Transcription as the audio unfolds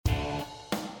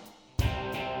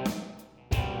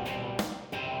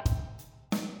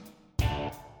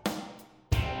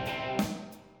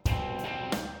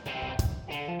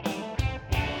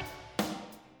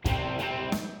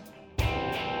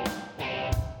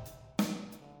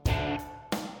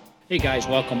Hey guys,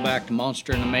 welcome back to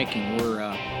Monster in the Making.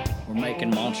 We're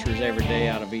making monsters every day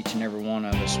out of each and every one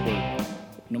of us.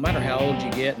 No matter how old you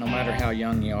get, no matter how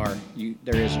young you are,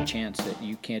 there is a chance that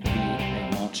you can be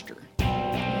a monster.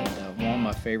 And one of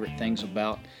my favorite things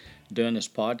about doing this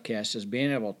podcast is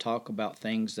being able to talk about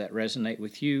things that resonate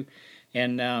with you,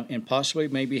 and possibly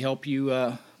maybe help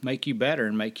you make you better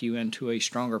and make you into a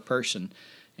stronger person.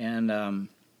 And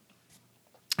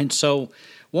so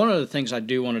one of the things I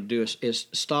do want to do is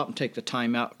stop and take the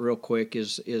time out real quick.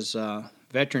 Is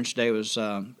Veterans Day was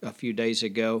a few days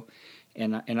ago,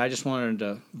 and I just wanted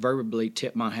to verbally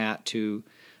tip my hat to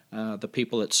the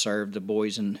people that served, the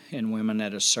boys and women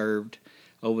that have served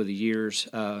over the years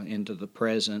into the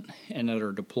present and that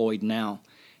are deployed now.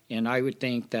 And I would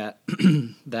think that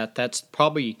that's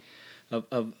probably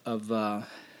of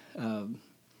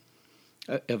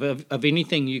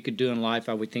anything you could do in life,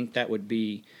 I would think that would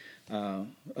be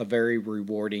a very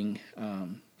rewarding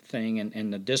thing,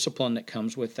 and the discipline that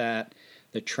comes with that,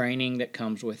 the training that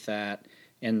comes with that,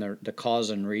 and the cause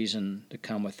and reason to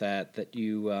come with that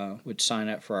you would sign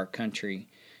up for our country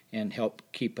and help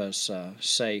keep us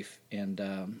safe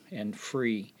and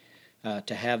free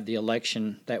to have the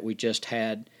election that we just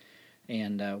had,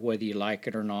 and whether you like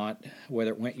it or not,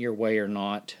 whether it went your way or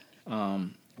not,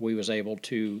 we was able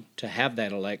to have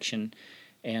that election,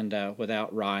 and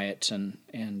without riots and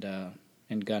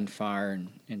gunfire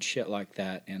and shit like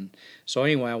that. And so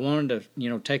anyway, I wanted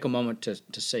to take a moment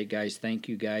to say, guys, thank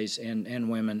you guys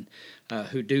and women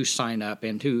who do sign up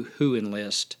and who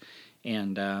enlist.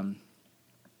 And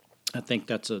I think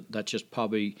that's just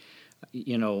probably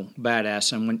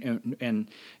badass. And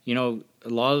a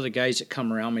lot of the guys that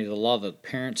come around me, a lot of the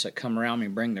parents that come around me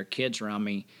and bring their kids around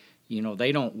me,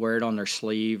 they don't wear it on their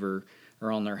sleeve or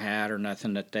on their hat or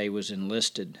nothing that they was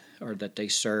enlisted or that they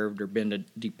served or been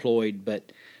deployed,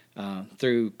 but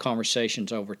through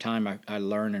conversations over time, I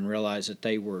learned and realized that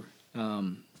they were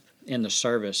in the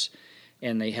service,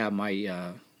 and they have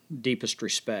my deepest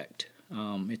respect.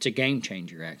 It's a game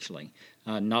changer, actually.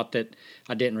 Not that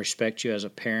I didn't respect you as a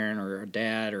parent or a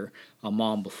dad or a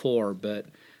mom before, but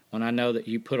when I know that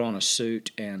you put on a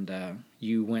suit and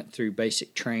you went through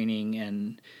basic training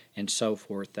and so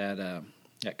forth, that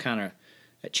kind of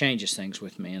it changes things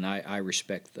with me, and I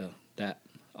respect that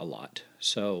a lot.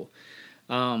 So,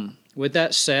 with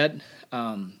that said,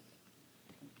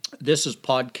 this is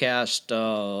podcast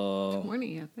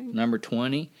 20, I think. Number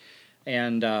 20,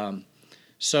 and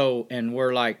and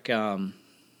we're like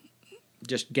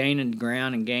just gaining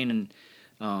ground and gaining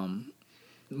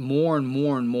more and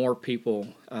more and more people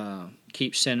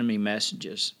keep sending me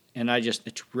messages, and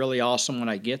it's really awesome when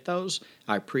I get those.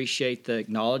 I appreciate the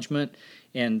acknowledgement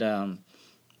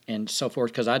and so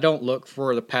forth, because I don't look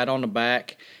for the pat on the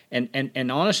back,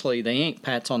 and honestly, they ain't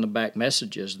pats on the back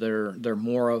messages. They're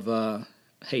more of a,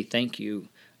 hey, thank you,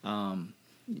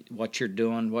 what you're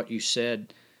doing, what you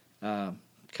said, kind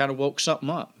of woke something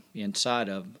up inside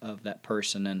of that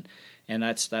person, and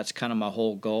that's kind of my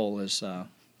whole goal is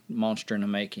Monster in the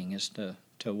Making, is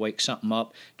to wake something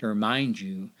up, to remind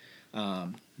you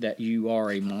that you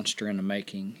are a monster in the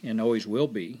making and always will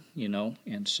be,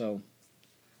 and so.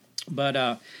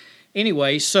 But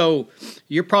anyway, so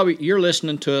you're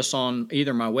listening to us on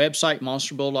either my website,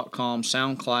 monsterbull.com,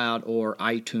 SoundCloud, or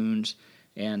iTunes,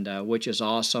 and which is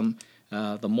awesome.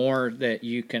 The more that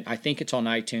you can, I think it's on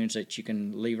iTunes that you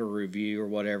can leave a review or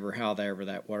whatever, however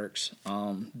that works.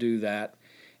 Do that,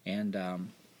 and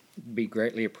be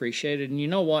greatly appreciated. And you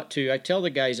know what, too? I tell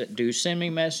the guys that do send me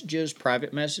messages,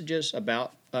 private messages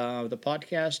about the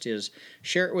podcast, is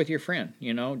share it with your friend.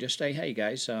 Just say, hey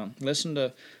guys, listen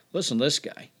to this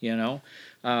guy.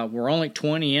 We're only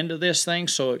 20 into this thing,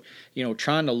 so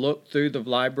trying to look through the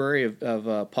library of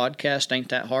podcast ain't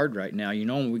that hard right now.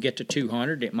 When we get to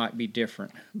 200, it might be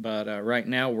different, but right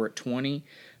now we're at 20.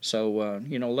 So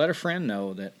let a friend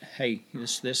know that, hey,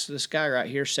 this guy right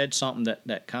here said something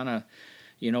that kind of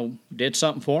did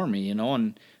something for me,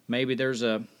 and maybe there's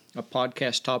a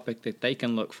podcast topic that they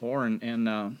can look for, and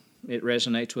it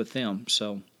resonates with them.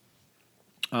 So,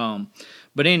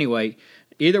 but anyway,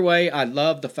 either way, I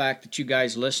love the fact that you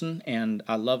guys listen, and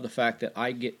I love the fact that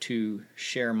I get to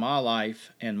share my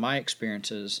life and my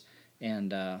experiences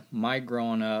and my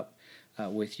growing up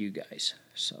with you guys.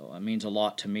 So it means a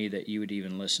lot to me that you would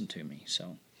even listen to me.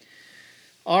 So,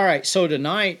 all right. So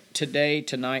today,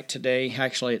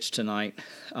 actually it's tonight,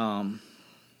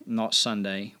 not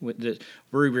Sunday. We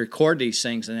record these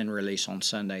things and then release on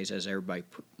Sundays, as everybody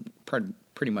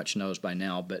pretty much knows by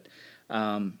now. But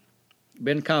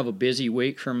been kind of a busy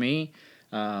week for me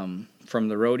from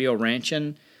the rodeo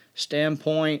ranching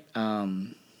standpoint.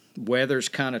 weather's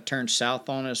kind of turned south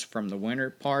on us from the winter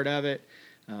part of it,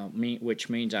 which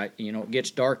means it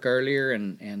gets dark earlier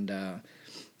and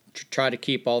try to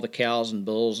keep all the cows and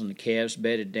bulls and the calves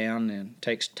bedded down, and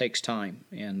takes time,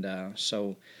 and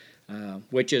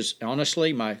which is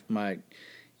honestly my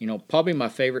probably my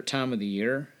favorite time of the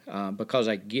year, because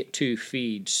I get to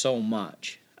feed so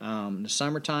much. In the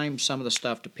summertime, some of the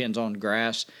stuff depends on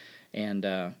grass, and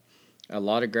a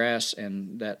lot of grass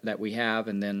and that we have,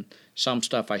 and then some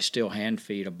stuff I still hand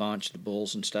feed a bunch, the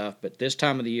bulls and stuff. But this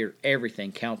time of the year,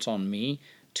 everything counts on me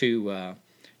to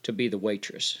be the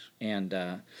waitress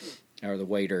or the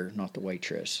waiter, not the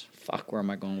waitress. Fuck, where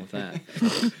am I going with that?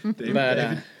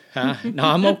 But no,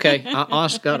 I'm okay.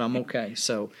 Honest God, I'm okay.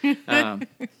 So,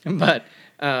 but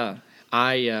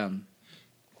I.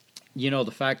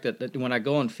 The fact that when I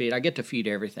go and feed, I get to feed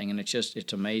everything, and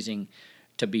it's amazing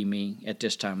to be me at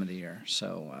this time of the year.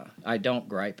 So I don't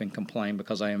gripe and complain,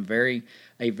 because I am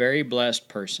a very blessed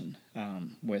person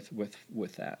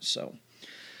with that. So,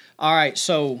 all right.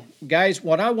 So, guys,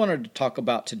 what I wanted to talk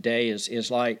about today is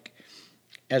like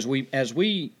as we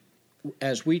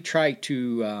try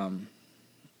to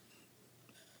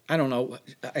I don't know.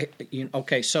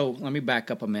 Okay, so let me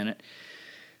back up a minute.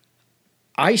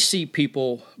 I see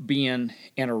people being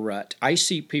in a rut. I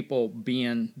see people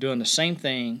doing the same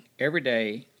thing every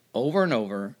day, over and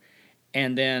over,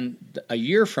 and then a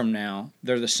year from now,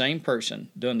 they're the same person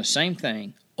doing the same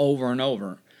thing over and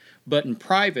over. But in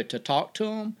private, to talk to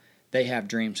them, they have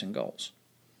dreams and goals.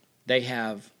 They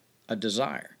have a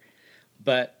desire.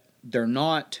 But they're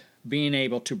not being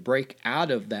able to break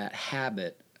out of that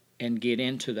habit and get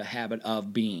into the habit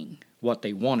of being what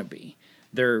they want to be.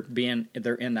 They're in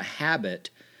the habit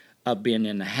of being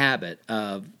in the habit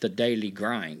of the daily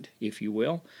grind, if you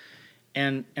will.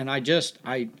 And I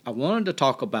wanted to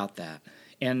talk about that.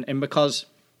 And because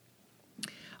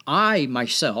I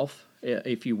myself,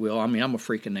 if you will, I'm a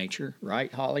freak of nature,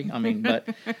 right, Holly?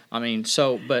 But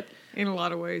in a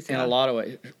lot of ways. In a lot of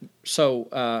ways. So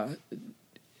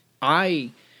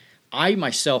I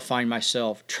myself find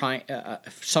myself trying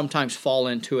sometimes fall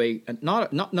into a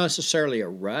not necessarily a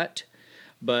rut,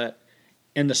 but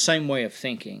in the same way of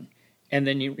thinking. And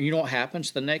then you know what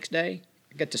happens the next day?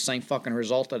 I get the same fucking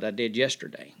result that I did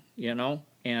yesterday,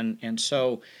 And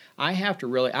so I have to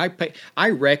really I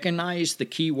recognize the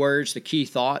key words, the key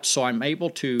thoughts, so I'm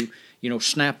able to,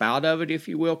 snap out of it, if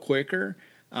you will, quicker.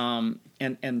 But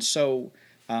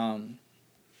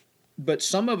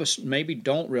some of us maybe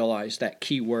don't realize that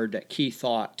key word, that key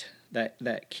thought,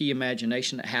 that key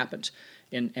imagination that happens,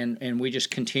 and we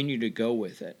just continue to go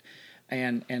with it.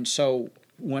 And so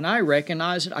when I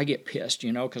recognize it, I get pissed,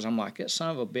 because I'm like, that son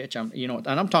of a bitch. And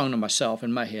I'm talking to myself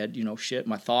in my head,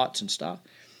 my thoughts and stuff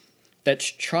that's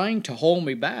trying to hold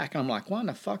me back. I'm like, why in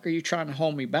the fuck are you trying to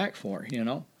hold me back for,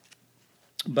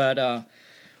 But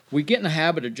we get in the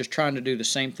habit of just trying to do the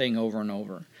same thing over and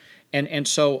over. And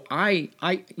so I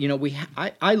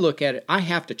look at it. I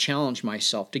have to challenge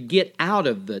myself to get out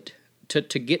of it, to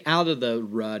get out of the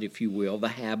rut, if you will, the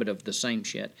habit of the same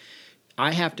shit.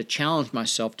 I have to challenge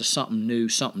myself to something new,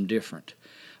 something different,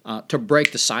 to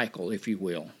break the cycle, if you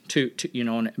will.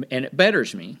 And it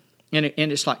betters me, and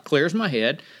it's like clears my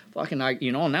head. Fucking, now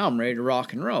I'm ready to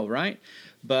rock and roll, right?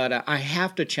 But I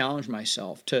have to challenge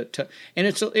myself to and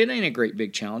it ain't a great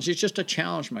big challenge. It's just to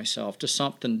challenge myself to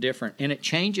something different, and it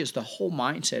changes the whole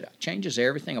mindset. It changes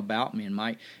everything about me and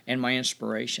my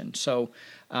inspiration. So,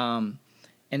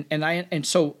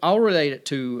 so I'll relate it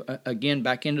to again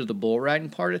back into the bull riding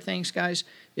part of things, guys.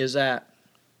 Is that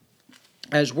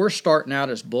as we're starting out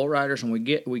as bull riders and we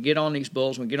get on these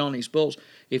bulls,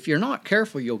 if you're not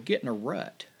careful, you'll get in a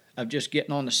rut of just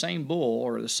getting on the same bull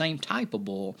or the same type of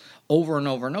bull over and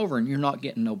over and over, and you're not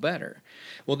getting no better.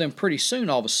 Well, then pretty soon,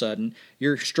 all of a sudden,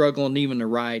 you're struggling even to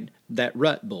ride that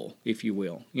rut bull, if you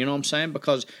will. You know what I'm saying?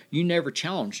 Because you never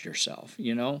challenged yourself,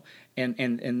 and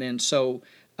then so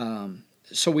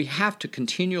we have to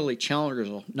continually challenge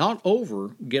ourselves, not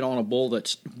get on a bull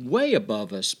that's way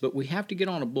above us, but we have to get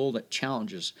on a bull that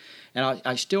challenges. And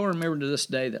I still remember to this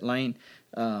day that Lane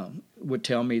would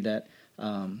tell me that,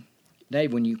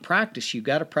 Dave, when you practice, you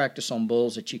got to practice on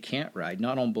bulls that you can't ride,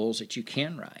 not on bulls that you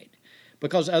can ride.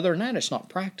 Because other than that, it's not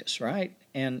practice, right?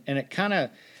 And it kind of,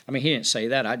 he didn't say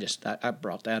that. I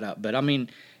brought that up. But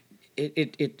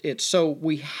it's so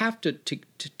we have to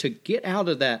get out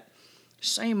of that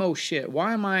same old shit.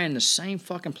 Why am I in the same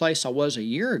fucking place I was a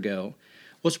year ago?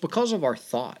 Well, it's because of our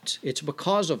thoughts. It's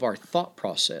because of our thought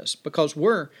process. Because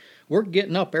we're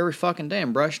getting up every fucking day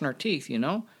and brushing our teeth,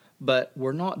 but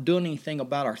we're not doing anything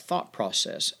about our thought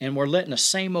process, and we're letting the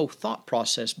same old thought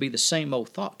process be the same old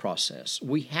thought process.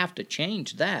 We have to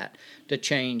change that to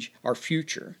change our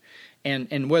future.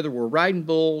 And whether we're riding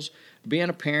bulls, being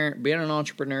a parent, being an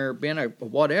entrepreneur, being a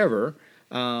whatever,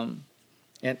 and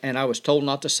I was told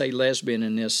not to say lesbian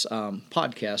in this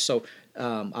podcast, so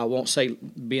I won't say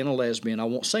being a lesbian, I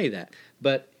won't say that.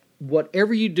 But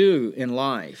whatever you do in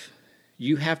life,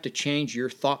 you have to change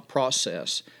your thought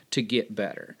process to get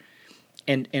better.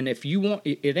 And if you want,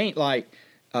 it ain't like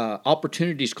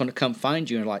opportunity's going to come find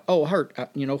you and like, oh, I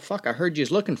heard you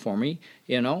was looking for me.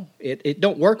 It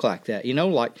don't work like that.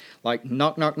 Like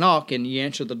knock, knock, knock, and you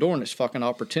answer the door and it's fucking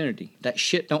opportunity. That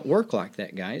shit don't work like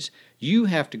that, guys. You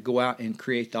have to go out and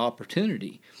create the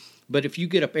opportunity. But if you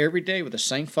get up every day with the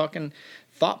same fucking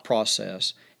thought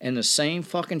process and the same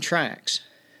fucking tracks,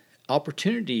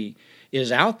 opportunity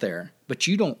is out there, but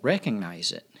you don't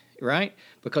recognize it. Right?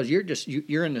 Because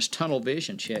you're in this tunnel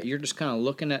vision shit. You're just kind of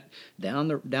looking at down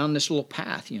this little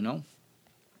path,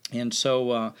 And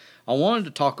so I wanted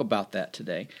to talk about that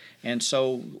today. And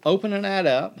so opening that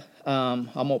up, I'm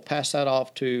gonna pass that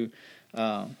off to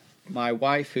my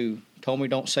wife, who told me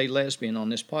don't say lesbian on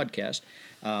this podcast,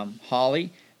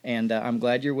 Holly. And I'm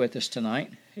glad you're with us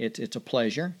tonight. It's a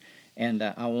pleasure. And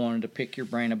I wanted to pick your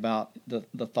brain about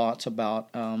the thoughts about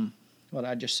what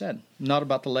I just said. Not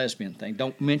about the lesbian thing.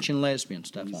 Don't mention lesbian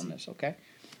stuff on this, okay?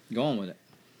 Go on with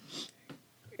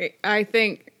it. I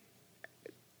think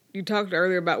you talked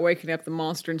earlier about waking up the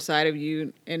monster inside of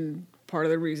you, and part of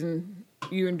the reason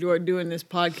you enjoy doing this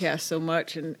podcast so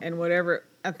much and whatever.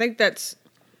 I think that's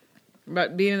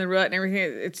about being in the rut and everything.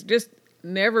 It's just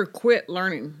never quit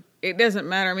learning. It doesn't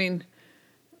matter. I mean,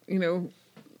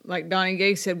 like Donnie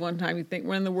Gay said one time, you think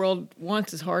winning the world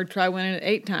once is hard, try winning it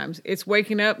 8 times. It's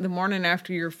waking up the morning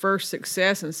after your first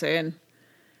success and saying,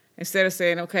 instead of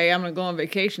saying, okay, I'm going to go on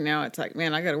vacation now, it's like,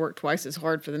 man, I got to work twice as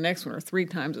hard for the next one or 3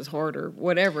 times as hard or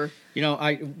whatever.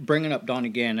 I bringing up Donnie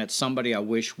Gay, that's somebody I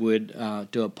wish would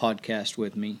do a podcast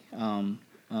with me,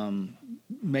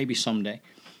 maybe someday.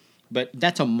 But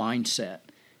that's a mindset.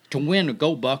 To win a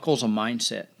Go Buckle's a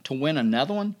mindset. To win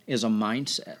another one is a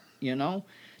mindset,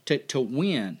 To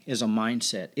win is a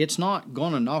mindset. It's not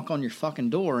going to knock on your fucking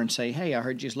door and say, hey, I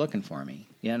heard you was looking for me,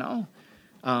 Well,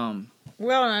 and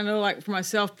I know, like, for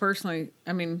myself personally,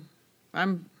 I mean,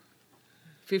 I'm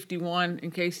 51,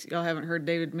 in case y'all haven't heard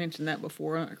David mention that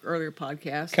before on an earlier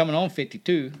podcast. Coming on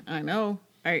 52. I know.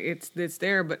 It's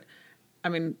there, but, I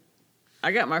mean,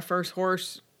 I got my first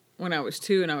horse when I was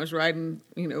 2, and I was riding,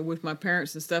 with my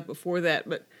parents and stuff before that,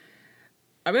 but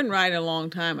I've been riding a long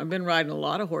time. I've been riding a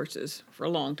lot of horses for a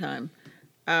long time.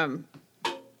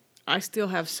 I still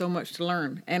have so much to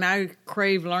learn, and I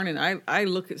crave learning. I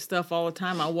look at stuff all the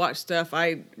time. I watch stuff.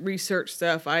 I research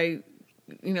stuff.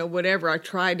 Whatever. I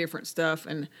try different stuff,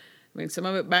 and I mean, some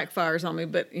of it backfires on me,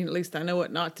 but at least I know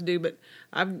what not to do. But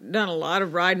I've done a lot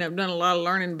of riding. I've done a lot of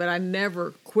learning, but I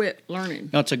never quit learning.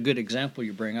 That's a good example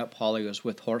you bring up, Holly, was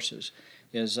with horses.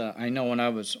 I know when I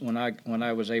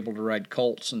was able to ride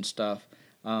colts and stuff.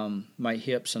 My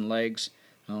hips and legs,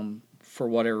 for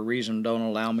whatever reason, don't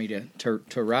allow me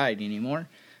to ride anymore.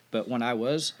 But when I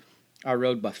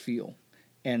rode by feel,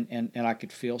 and I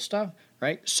could feel stuff,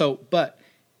 right? So, but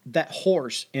that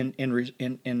horse,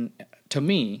 to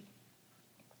me,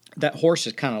 that horse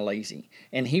is kind of lazy,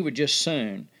 and he would just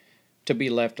soon to be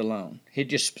left alone. He'd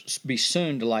just be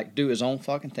soon to like do his own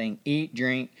fucking thing, eat,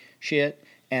 drink, shit.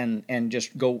 And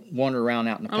just go wander around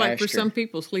out in the pasture. Like for some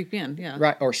people, sleep in, yeah.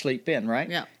 Right, or sleep in, right?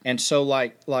 Yeah. And so,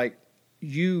 like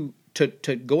you to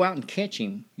go out and catch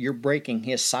him, you're breaking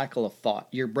his cycle of thought.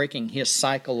 You're breaking his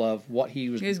cycle of what he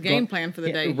was. His game plan for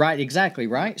the day. Right, exactly,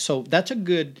 right. So that's a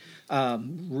good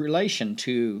relation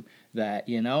to that,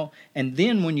 And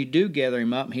then when you do gather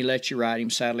him up, he lets you ride him,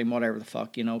 saddle him, whatever the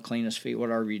fuck, clean his feet,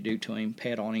 whatever you do to him,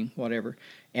 pet on him, whatever,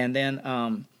 and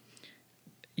then.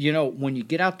 When you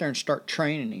get out there and start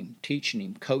training him, teaching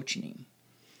him, coaching him,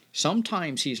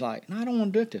 sometimes he's like, no, I don't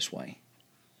want to do it this way.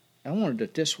 I want to do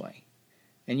it this way.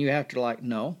 And you have to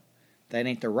no, that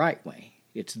ain't the right way.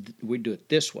 We do it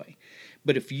this way.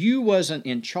 But if you wasn't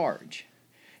in charge,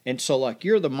 and so like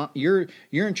you're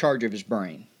in charge of his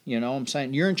brain, you know what I'm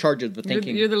saying? You're in charge of the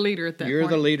thinking. You're the leader at that point. You're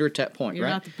the leader at that point, you're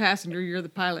right? You're not the passenger, you're the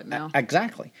pilot now.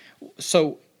 Exactly.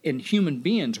 So in human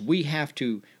beings, we have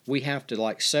to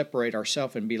like separate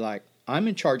ourselves and be like, I'm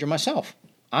in charge of myself.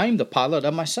 I'm the pilot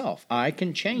of myself. I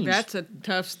can change. That's a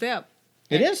tough step.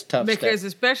 It is a tough step. Because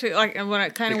especially like when I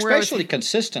kind of especially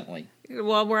consistently.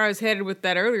 Well, where I was headed with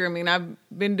that earlier, I mean, I've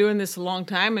been doing this a long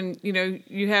time, and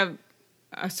you have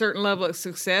a certain level of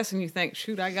success, and you think,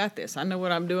 shoot, I got this. I know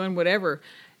what I'm doing, whatever.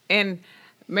 And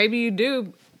maybe you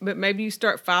do but maybe you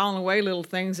start filing away little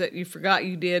things that you forgot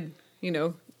you did.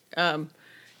 You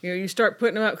start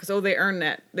putting them up because they earned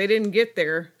that. They didn't get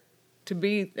there to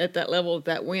be at that level at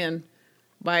that win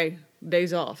by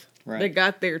days off. Right. They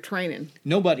got there training.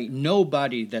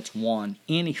 Nobody that's won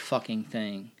any fucking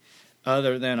thing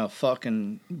other than a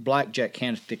fucking blackjack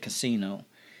hand at the casino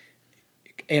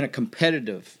in a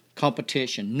competitive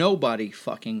competition, nobody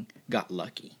fucking got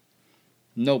lucky.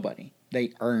 Nobody.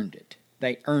 They earned it.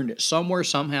 They earned it. Somewhere,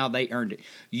 somehow, they earned it.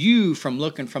 You, from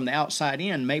looking from the outside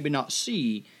in, maybe not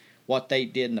see what they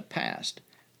did in the past.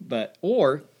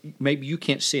 Or maybe you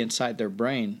can't see inside their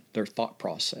brain, their thought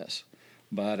process.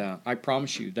 But I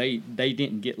promise you, they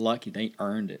didn't get lucky. They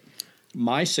earned it.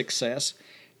 My success,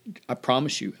 I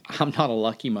promise you, I'm not a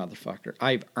lucky motherfucker.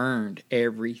 I've earned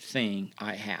everything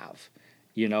I have.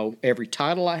 Every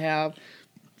title I have,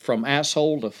 from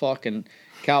asshole to fucking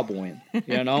cowboy,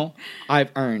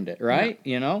 I've earned it, right?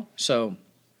 Yeah. So,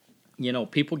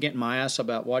 people get my ass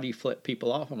about why do you flip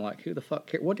people off? I'm like, who the fuck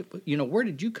cares? Where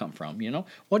did you come from?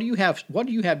 What do you have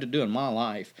to do in my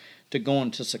life to go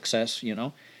into success?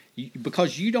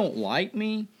 Because you don't like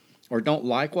me or don't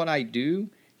like what I do,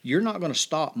 you're not going to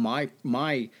stop my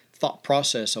thought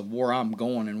process of where I'm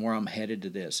going and where I'm headed to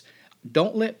this.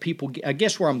 Don't let people, I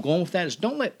guess where I'm going with that is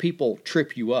don't let people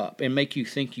trip you up and make you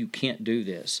think you can't do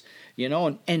this,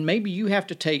 and maybe you have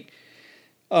to take,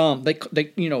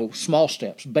 small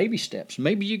steps, baby steps.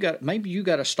 Maybe you got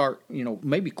to start,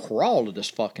 maybe crawl to this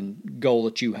fucking goal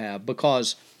that you have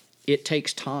because it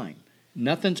takes time.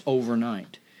 Nothing's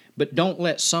overnight. But don't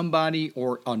let somebody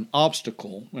or an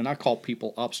obstacle, and I call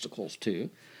people obstacles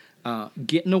too,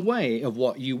 get in the way of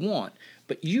what you want.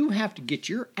 But you have to get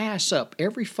your ass up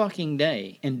every fucking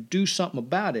day and do something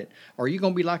about it, or you're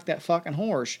going to be like that fucking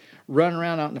horse running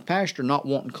around out in the pasture not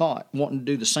wanting caught, wanting to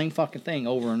do the same fucking thing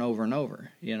over and over and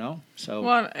over, So,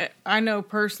 well, I know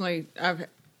personally,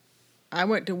 I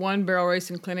went to one barrel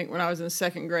racing clinic when I was in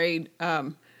second grade,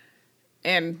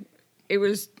 and it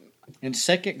was... In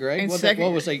second grade? What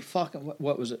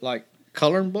was it, like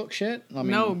coloring book shit? I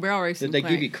mean, no, barrel racing Did they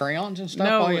clinic. give you crayons and stuff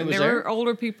no, while you was there there? were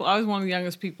older people. I was one of the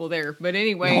youngest people there. But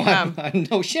anyway...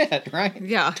 No shit, right?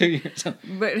 Yeah. 2 years old.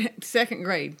 But second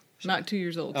grade, not 2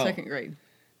 years old, second grade.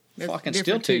 Fucking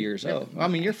still 2 years old. I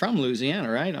mean, you're from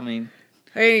Louisiana, right? I mean...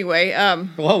 Anyway,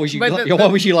 what was you?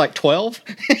 What was you like? 12?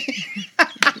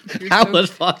 I was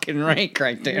fucking rank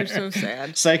right there. You're so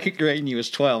sad. Second grade and you was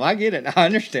 12. I get it. I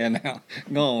understand now.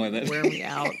 Go on with it. Wear me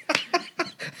out.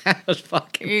 That was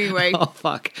fucking. Anyway. Oh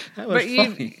fuck. That was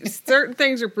funny. Certain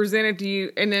things are presented to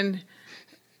you, and then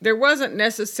there wasn't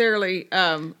necessarily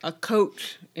a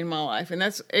coach in my life, and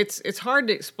it's hard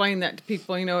to explain that to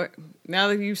people. Now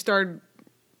that you've started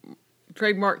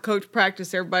trademark coach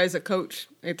practice, everybody's a coach.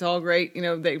 It's all great.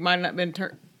 They might not have been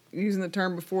using the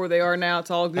term before, they are now.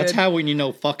 It's all good. That's how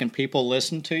when fucking people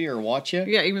listen to you or watch you.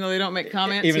 Yeah, even though they don't make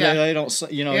comments. Even though they don't,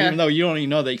 even though you don't even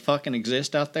know they fucking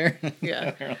exist out there.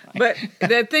 Yeah. But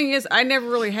the thing is, I never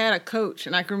really had a coach.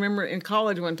 And I can remember in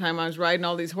college one time I was riding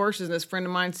all these horses and this friend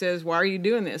of mine says, "Why are you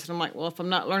doing this?" And I'm like, well, if I'm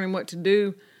not learning what to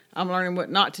do, I'm learning what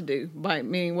not to do, by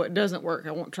meaning what doesn't work.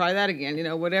 I won't try that again,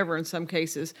 whatever in some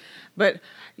cases. But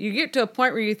you get to a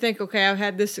point where you think, okay, I've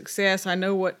had this success. I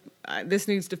know what this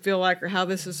needs to feel like or how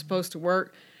this is supposed to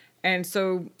work. And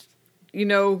so,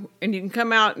 and you can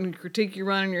come out and critique your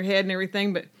run in your head and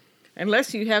everything, but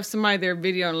unless you have somebody there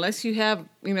video, unless you have,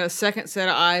 a second set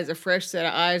of eyes, a fresh set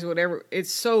of eyes, whatever,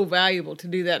 it's so valuable to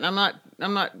do that. And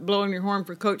I'm not blowing your horn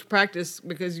for coach practice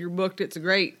because you're booked, it's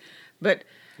great. But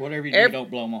whatever you do, don't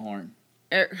blow my horn.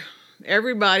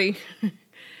 Everybody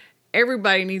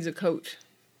needs a coach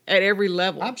at every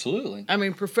level. Absolutely. I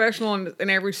mean, professional in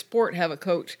every sport have a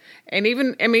coach. And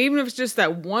even if it's just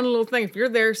that one little thing, if you're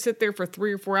there, sit there for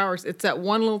 3 or 4 hours, it's that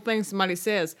one little thing somebody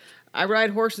says. I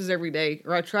ride horses every day,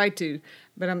 or I try to,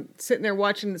 but I'm sitting there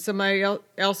watching somebody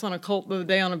else on a colt the other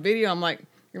day on a video. I'm like,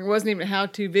 it wasn't even a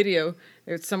how-to video.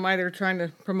 It's somebody they're trying to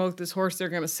promote this horse they're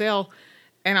going to sell.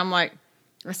 And I'm like,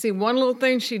 I see one little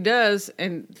thing she does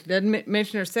and doesn't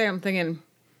mention or say, I'm thinking,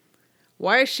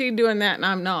 why is she doing that and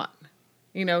I'm not?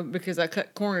 Because I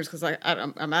cut corners because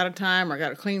I'm out of time, or I got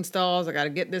to clean stalls, I got to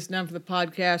get this done for the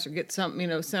podcast, or get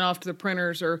something, sent off to the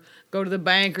printers, or go to the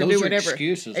bank, or those do whatever. Those are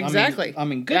excuses. Exactly. I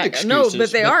mean good excuses. No,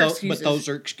 but they are excuses. But those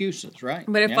are excuses, right?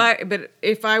 But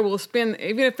if I will spend,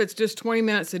 even if it's just 20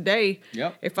 minutes a day,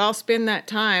 yep. If I'll spend that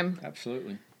time.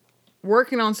 Absolutely.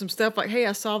 Working on some stuff like, hey,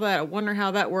 I saw that, I wonder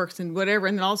how that works and whatever,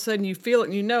 and then all of a sudden you feel it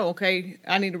and okay,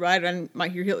 I need to ride, and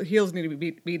your heels need to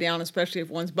be down, especially if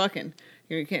one's bucking.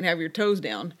 You can't have your toes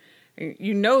down. And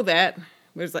that,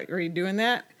 but it's like, are you doing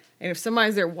that? And if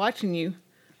somebody's there watching you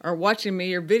or watching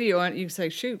me or video on it, you can say,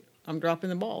 shoot, I'm dropping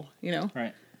the ball, you know.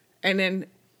 Right. And then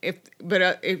if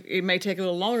it may take a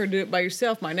little longer to do it by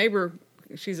yourself. My neighbor,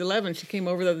 she's 11. She came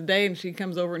over the other day, and she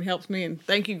comes over and helps me. And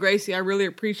thank you, Gracie. I really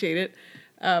appreciate it.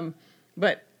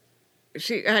 But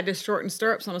I had to shorten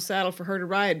stirrups on a saddle for her to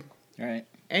ride. Right.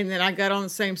 And then I got on the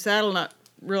same saddle, not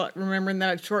remembering that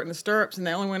I'd shortened the stirrups, and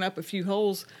they only went up a few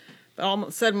holes. But all of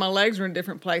a sudden, my legs were in a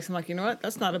different place. I'm like, you know what?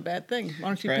 That's not a bad thing. Why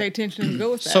don't you pay attention and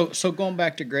go with that? So going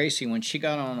back to Gracie, when she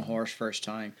got on the horse first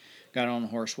time,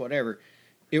 whatever,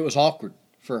 it was awkward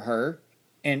for her,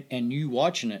 and you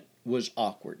watching it was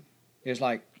awkward. It's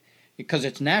like, because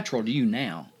it's natural to you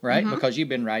now, right? Mm-hmm. Because you've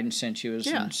been riding since you was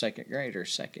in second grade or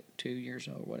 2 years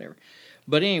old, whatever.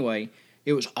 But anyway,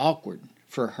 it was awkward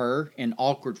for her and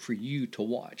awkward for you to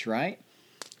watch, right?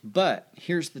 But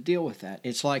here's the deal with that.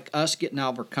 It's like us getting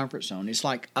out of our comfort zone. It's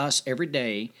like us every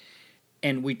day,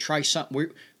 and we try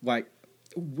something.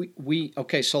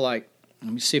 Okay, so like,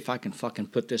 let me see if I can fucking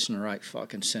put this in the right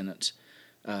fucking sentence.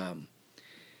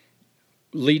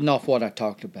 Leading off what I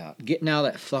talked about. Getting out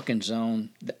of that fucking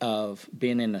zone of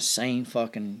being in the same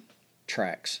fucking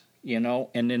tracks, you know?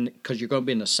 And then, because you're going to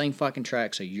be in the same fucking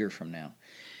tracks a year from now.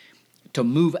 To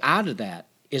move out of that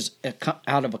is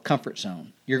out of a comfort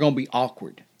zone. You're going to be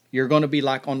awkward. You're going to be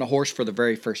like on the horse for the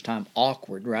very first time,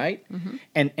 awkward, right?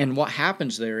 Mm-hmm. And what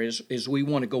happens there is we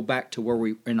want to go back to where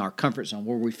we in our comfort zone,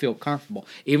 where we feel comfortable,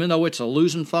 even though it's a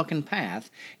losing fucking path.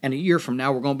 And a year from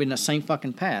now, we're going to be in the same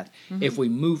fucking path. Mm-hmm. If we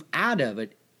move out of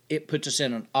it, it puts us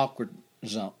in an awkward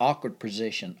zone, awkward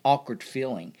position, awkward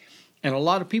feeling. And a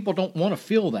lot of people don't want to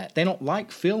feel that. They don't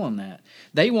like feeling that.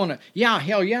 They want to,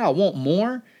 hell yeah, I want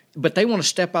more. But they want to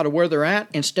step out of where they're at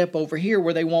and step over here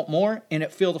where they want more, and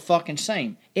it feel the fucking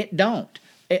same. It don't.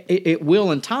 It will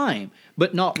in time,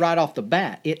 but not right off the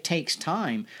bat. It takes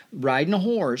time. Riding a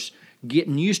horse,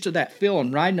 getting used to that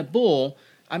feeling, riding a bull.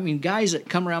 I mean, guys that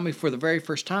come around me for the very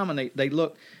first time, and they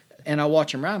look, and I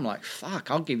watch them ride, I'm like, fuck,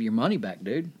 I'll give you your money back,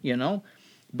 dude, you know?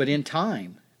 But in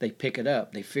time, they pick it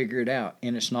up, they figure it out,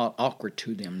 and it's not awkward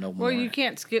to them no more. Well, you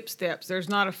can't skip steps. There's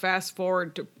not a fast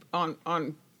forward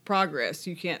on progress.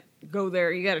 You can't go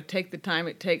there. You got to take the time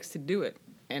it takes to do it,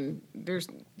 and there's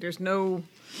no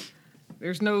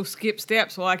skip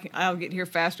steps. Well, I'll get here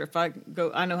faster if I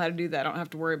go. I know how to do that. I don't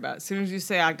have to worry about it. As soon as you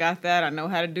say I got that, I know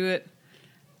how to do it.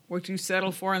 What you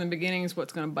settle for in the beginning is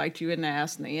what's going to bite you in the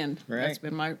ass in the end. Right. That's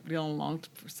been my deal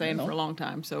for a long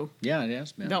time. So yeah, it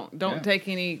has been. Don't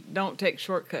take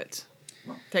shortcuts.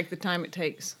 Take the time it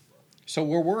takes. So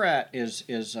where we're at is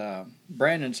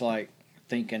Brandon's like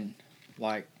thinking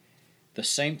like the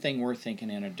same thing we're thinking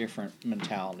in a different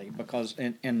mentality, because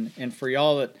and for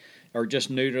y'all that are just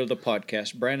new to the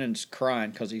podcast, Brandon's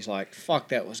crying because he's like, fuck,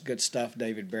 that was good stuff,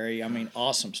 David Berry. I mean,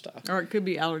 awesome stuff. Or it could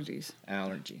be allergies.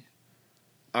 Allergy.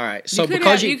 All right. So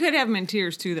you could have them in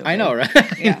tears too, though. I know,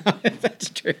 right? Yeah. That's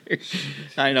true.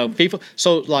 I know. People,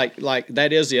 so like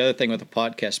that is the other thing with the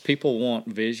podcast. People want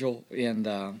visual,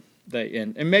 and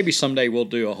maybe someday we'll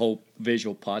do a whole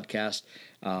visual podcast.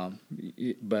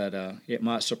 But it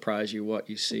might surprise you what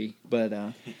you see. But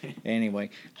anyway,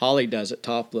 Holly does it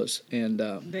topless, and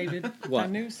David, what? I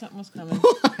knew something was coming.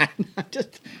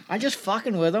 I just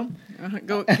fucking with them.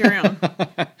 Go carry on.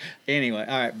 Anyway,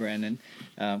 all right, Brandon,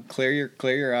 clear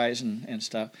your eyes and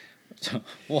stuff. So,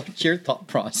 what's your thought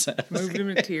process? Moved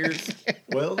him to tears.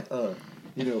 Well,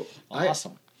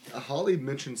 awesome. Holly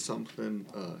mentioned something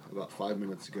about 5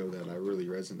 minutes ago that I really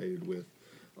resonated with.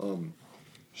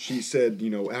 She said,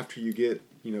 after you get,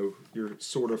 your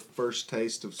sort of first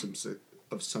taste of some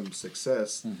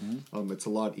success, mm-hmm. It's a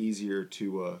lot easier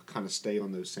to kind of stay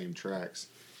on those same tracks,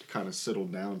 to kind of settle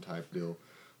down type deal.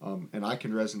 And I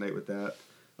can resonate with that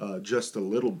just a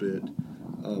little bit,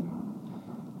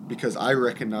 because I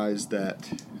recognize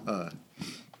that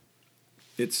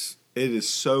it is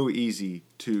so easy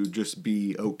to just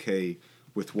be okay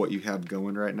with what you have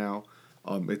going right now.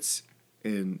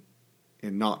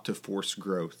 And not to force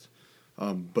growth.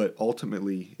 But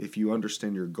ultimately, if you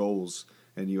understand your goals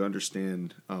and you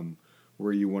understand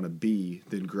where you want to be,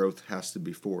 then growth has to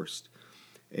be forced.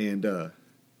 And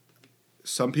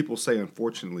some people say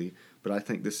unfortunately, but I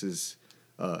think this is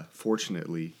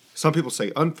fortunately. Some people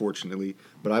say unfortunately,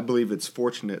 but I believe it's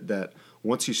fortunate that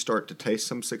once you start to taste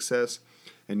some success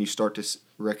and you start to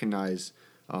recognize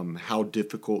how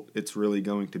difficult it's really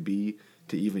going to be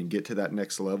to even get to that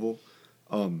next level,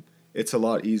 it's a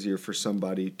lot easier for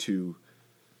somebody to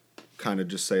kind of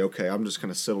just say, okay, I'm just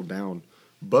going to settle down.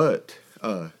 But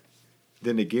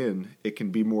then again, it can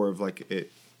be more of like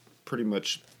it pretty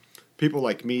much people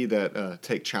like me that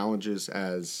take challenges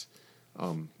as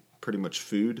pretty much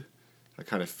food. I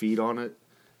kind of feed on it.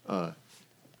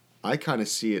 I kind of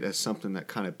see it as something that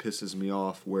kind of pisses me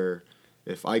off, where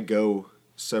if I go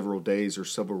several days or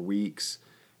several weeks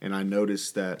and I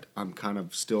notice that I'm kind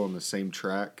of still on the same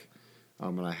track,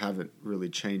 and I haven't really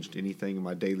changed anything in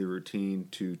my daily routine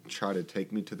to try to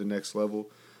take me to the next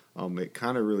level, it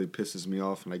kind of really pisses me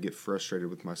off, and I get frustrated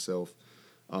with myself.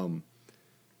 And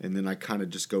then I kind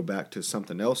of just go back to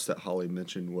something else that Holly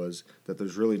mentioned, was that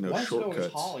there's really no shortcuts.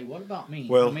 What's Holly? What about me?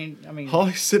 Well, I mean,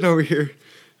 Holly's sitting over here.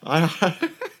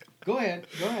 Go ahead.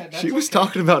 She was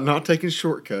talking about not taking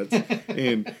shortcuts,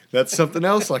 and that's something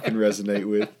else I can resonate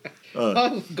with.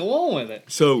 Go on with it.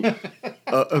 So,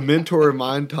 a mentor of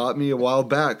mine taught me a while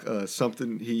back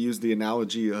something. He used the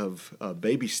analogy of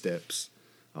baby steps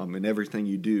in everything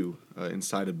you do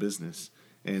inside a business,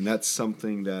 and that's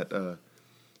something that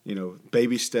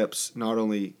baby steps not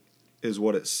only is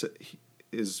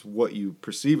what you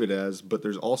perceive it as, but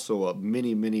there's also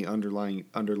many underlying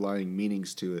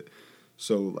meanings to it.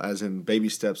 So, as in baby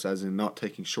steps, as in not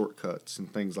taking shortcuts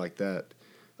and things like that.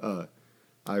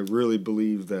 I really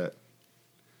believe that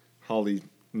Holly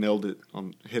nailed it,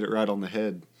 hit it right on the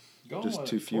head just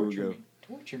too few ago.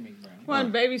 Torture me, Brandon. Well,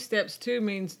 and baby steps too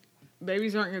means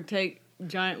babies aren't going to take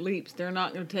giant leaps. They're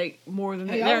not going to take more than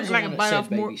Hey, they're I was not the going one to that bite said off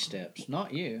baby more. steps,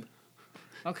 not you.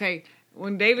 Okay,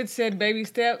 when David said baby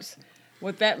steps,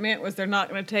 what that meant was they're not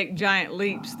going to take giant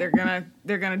leaps. They're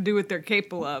gonna do what they're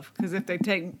capable of. Because if they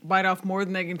bite off more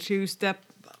than they can chew, step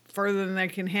further than they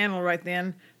can handle right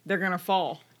then, they're going to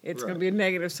fall. It's going to be a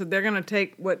negative. So they're going to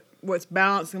take what's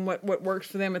balanced and what works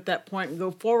for them at that point and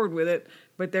go forward with it.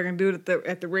 But they're going to do it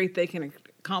at the rate they can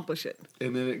accomplish it.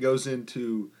 And then it goes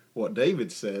into what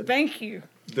David said. Thank you.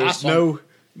 There's Awesome.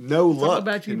 no luck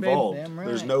about you, babe. involved. Damn right.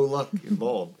 There's no luck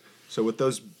involved. So with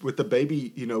the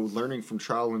baby, learning from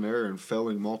trial and error and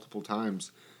failing multiple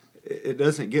times, it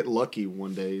doesn't get lucky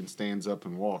one day and stands up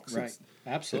and walks. Right.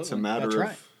 Absolutely. It's a matter That's of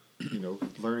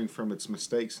right. learning from its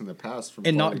mistakes in the past, from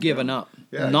And not falling giving down. up.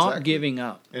 Yeah, not exactly. giving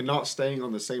up. And not staying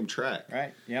on the same track.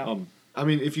 Right. Yeah. I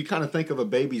mean, if you kind of think of a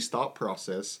baby's thought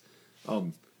process,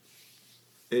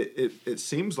 it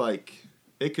seems like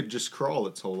it could just crawl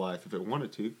its whole life if it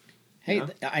wanted to. Hey,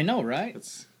 Yeah. I know, right?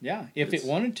 Yeah, if it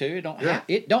wanted to,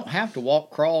 it don't have to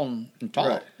walk, crawl, and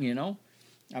talk. Right.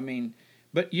 I mean,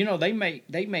 But they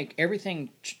make everything.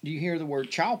 You hear the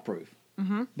word childproof,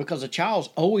 because a child's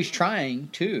always trying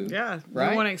to. yeah,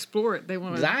 right. They want to explore it. They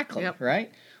want to Exactly. Yep.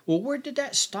 Right. Well, where did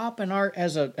that stop in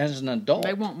as an adult?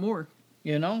 They want more.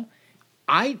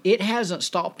 It hasn't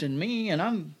stopped in me, and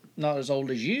I'm not as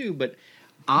old as you, but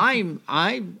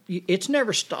it's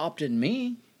never stopped in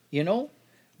me.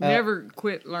 Never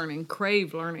quit learning.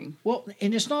 Crave learning. Well,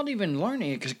 and it's not even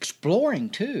learning, it's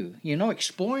exploring too.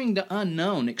 Exploring the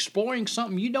unknown, exploring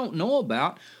something you don't know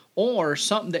about, or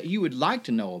something that you would like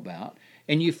to know about,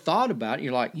 and you've thought about it.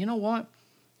 You're like, you know what?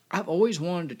 I've always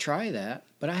wanted to try that,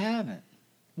 but I haven't.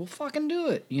 Well, fucking do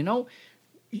it.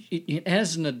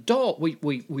 As an adult, we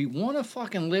want to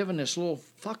fucking live in this little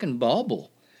fucking bubble,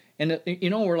 and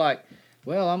we're like,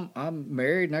 well, I'm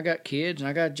married and I got kids and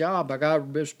I got a job. I got to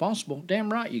be responsible.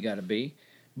 Damn right you got to be,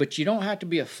 but you don't have to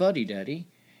be a fuddy-duddy.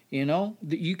 That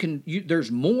you can.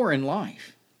 There's more in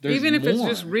life. There's Even if it's more.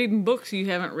 just reading books you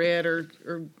haven't read or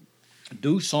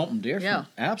Do something different. Yeah.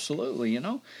 Absolutely.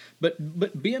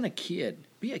 But being a kid,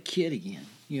 be a kid again.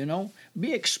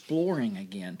 Be exploring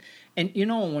again. And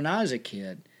when I was a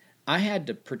kid, I had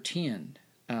to pretend.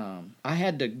 I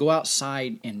had to go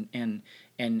outside and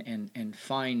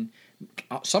find.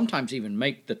 Sometimes even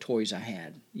make the toys I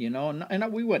had,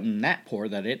 and we wasn't that poor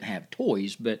that I didn't have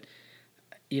toys, but,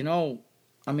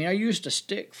 I used a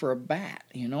stick for a bat,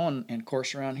 and of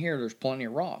course around here there's plenty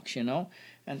of rocks, and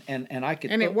I could...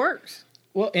 And it works.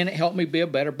 Well, and it helped me be a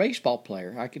better baseball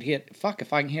player. I could if I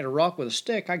can hit a rock with a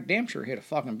stick, I damn sure hit a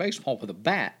fucking baseball with a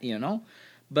bat,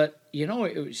 But,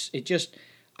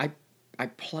 I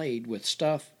played with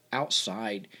stuff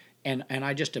outside. And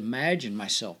I just imagine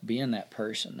myself being that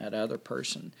person, that other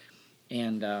person.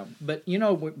 And but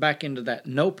back into that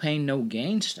no pain, no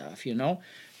gain stuff, you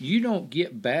don't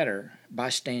get better by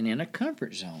staying in a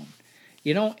comfort zone.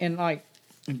 And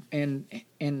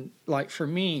like for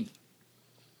me,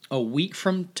 a week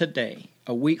from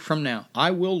now,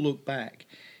 I will look back.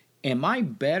 Am I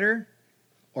better,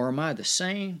 or am I the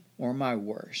same, or am I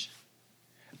worse?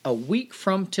 A week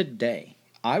from today,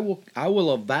 I will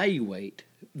evaluate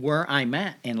where I'm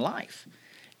at in life,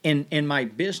 in my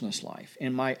business life,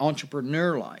 in my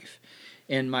entrepreneur life,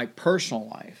 in my personal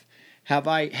life. Have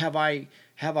I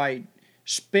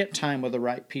spent time with the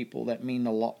right people that mean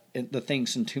a lot? The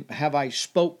things have I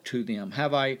spoke to them?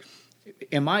 Have I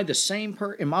am I the same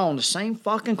am I on the same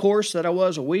fucking course that I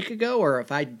was a week ago, or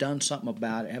have I done something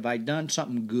about it? Have I done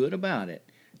something good about it?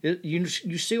 You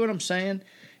see what I'm saying?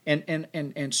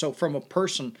 And so from a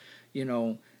person, you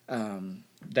know,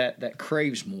 that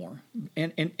craves more,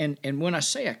 and when I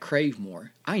say I crave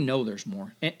more, I know there's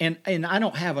more, and I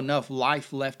don't have enough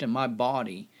life left in my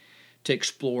body to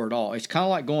explore it all. It's kind of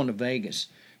like going to Vegas,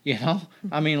 you know.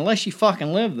 I mean, unless you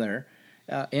fucking live there,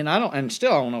 and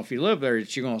still I don't know if you live there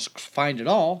that you're going to find it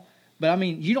all. But I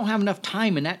mean, you don't have enough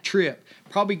time in that trip.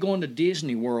 Probably going to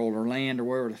Disney World or Land or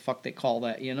wherever the fuck they call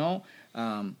that, you know.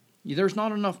 There's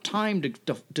not enough time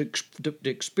to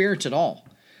experience it all.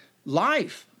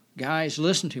 Life, guys,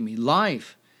 listen to me.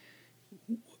 Life.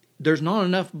 There's not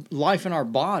enough life in our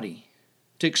body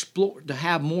to explore, to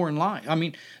have more in life. I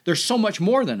mean, there's so much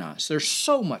more than us. There's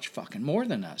so much fucking more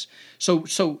than us. So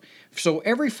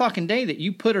every fucking day that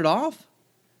you put it off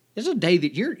is a day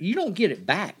that you don't get it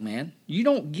back, man. You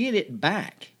don't get it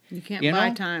back. You can't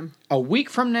buy time. A week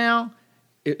from now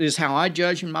is how I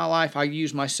judge in my life. I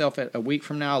use myself at a week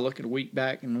from now. I look at a week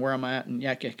back and where I'm at and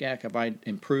yak. Have I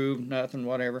improved? Nothing,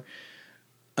 whatever.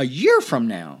 A year from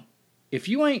now, if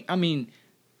you ain't, I mean,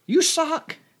 you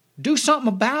suck. Do something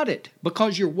about it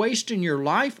because you're wasting your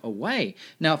life away.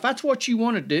 Now, if that's what you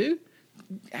want to do,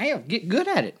 hell, get good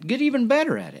at it. Get even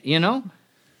better at it, you know?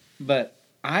 But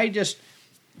I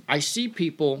see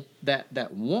people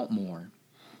that want more.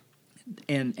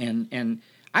 And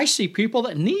I see people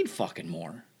that need fucking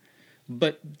more.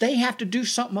 But they have to do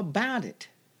something about it.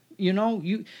 You know,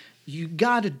 you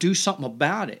got to do something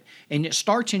about it. And it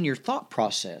starts in your thought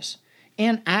process.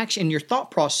 And action, your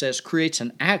thought process creates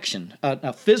an action,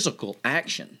 a physical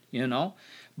action, you know.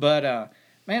 But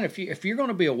man, if you're going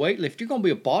to be a weightlifter, you're going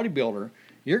to be a bodybuilder,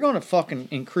 you're going to fucking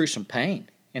increase some pain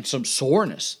and some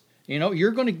soreness. You know,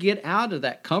 you're going to get out of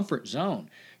that comfort zone.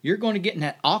 You're going to get in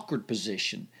that awkward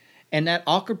position, and that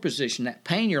awkward position, that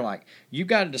pain. You're like, you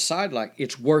got to decide, like,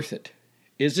 it's worth it.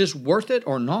 Is this worth it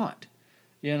or not?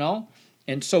 You know,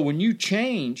 and so when you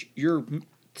change your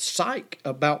psych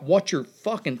about what you're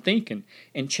fucking thinking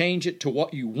and change it to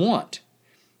what you want,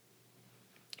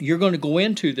 you're going to go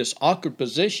into this awkward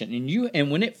position,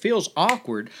 and when it feels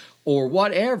awkward or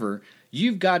whatever,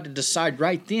 you've got to decide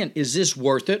right then, is this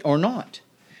worth it or not?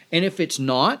 And if it's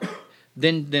not,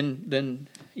 then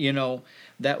you know,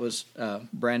 that was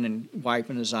Brandon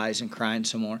wiping his eyes and crying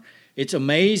some more. It's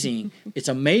amazing. It's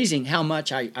amazing how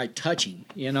much I touch him.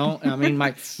 You know, I mean,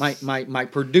 my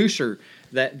producer,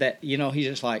 that you know,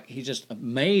 he's just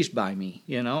amazed by me.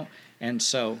 You know, and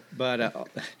so, but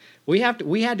we had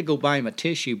to go buy him a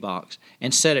tissue box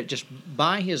and set it just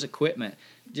by his equipment,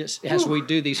 just as we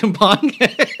do these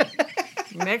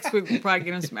podcasts. Next week we'll probably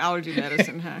get him some allergy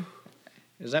medicine, huh?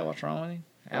 Is that what's wrong with him?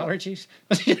 Allergies?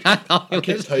 I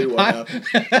can't tell you what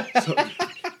happened.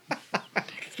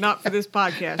 Not for this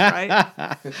podcast,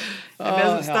 right? It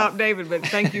doesn't stop David, but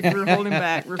thank you for holding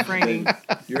back, refraining.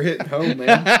 You're hitting home,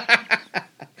 man.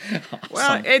 Awesome.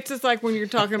 Well, it's just like when you're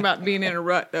talking about being in a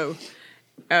rut, though.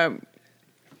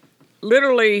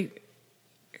 Literally,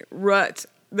 ruts.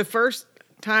 The first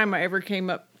time I ever came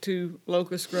up to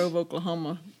Locust Grove,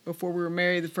 Oklahoma, before we were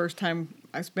married, the first time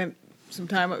I spent some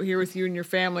time up here with you and your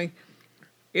family,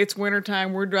 it's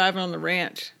wintertime, we're driving on the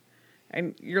ranch.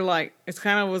 And you're like, it's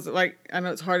kind of was like, I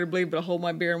know it's hard to believe, but I'll hold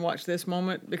my beer and watch this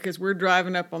moment, because we're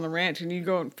driving up on the ranch and you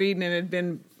go and feeding, and it had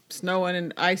been snowing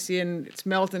and icy and it's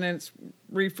melting and it's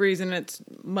refreezing and it's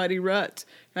muddy ruts.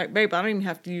 Like, babe, I don't even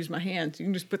have to use my hands. You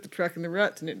can just put the truck in the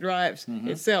ruts and it drives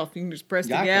itself. You can just press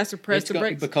the gas or press the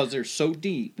brakes. Because they're so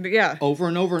deep. Yeah. Over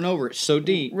and over and over. It's so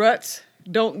deep. Ruts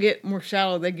don't get more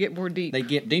shallow, they get more deep. They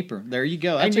get deeper. There you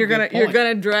go. That's and you're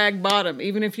gonna drag bottom.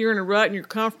 Even if you're in a rut and you're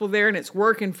comfortable there and it's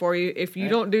working for you, if you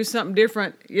don't do something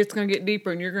different, it's gonna get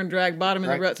deeper and you're gonna drag bottom in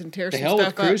the ruts and tear some stuff up. The hell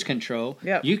with cruise control.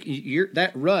 Yeah. You're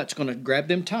that rut's gonna grab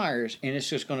them tires and it's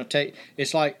just gonna take.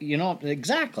 It's like, you know,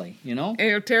 exactly, you know. And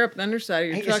it'll tear up the underside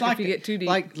of your truck if you get too deep.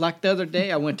 Like the other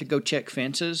day, I went to go check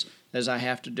fences, as I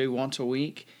have to do once a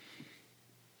week.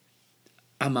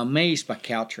 I'm amazed by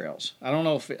cow trails. I don't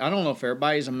know if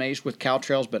everybody's amazed with cow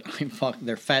trails, but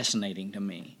they're fascinating to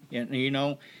me. You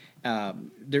know,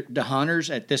 the hunters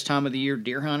at this time of the year,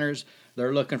 deer hunters,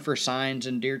 they're looking for signs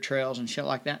and deer trails and shit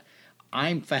like that.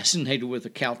 I'm fascinated with a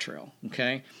cow trail,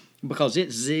 okay, because it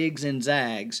zigs and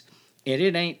zags, and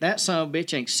it ain't, that son of a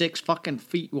bitch ain't 6 fucking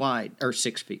feet wide, or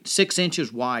 6 feet, 6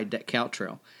 inches wide, that cow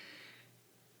trail.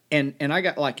 And I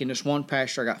got, like, in this one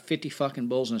pasture, I got 50 fucking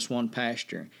bulls in this one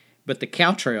pasture. But the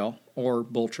cow trail, or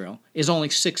bull trail, is only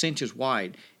 6 inches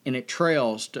wide, and it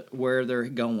trails to where they're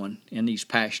going in these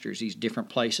pastures, these different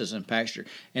places in pasture.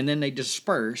 And then they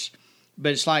disperse,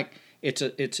 but it's like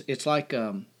it's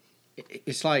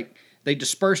like they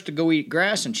disperse to go eat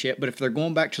grass and shit, but if they're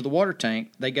going back to the water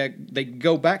tank, they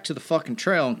go back to the fucking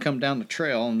trail and come down the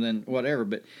trail and then whatever.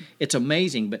 But it's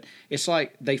amazing. But it's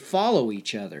like they follow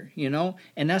each other, you know?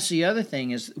 And that's the other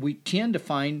thing is we tend to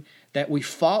find that we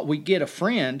get a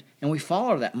friend and we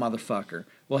follow that motherfucker.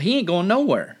 Well, he ain't going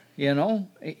nowhere, you know?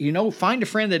 Find a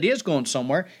friend that is going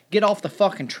somewhere, get off the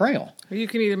fucking trail. You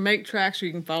can either make tracks or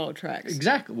you can follow tracks.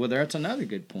 Exactly. Well, that's another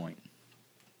good point.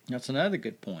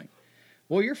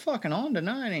 Well, you're fucking on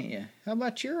tonight, ain't you? How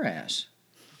about your ass?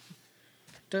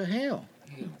 The hell?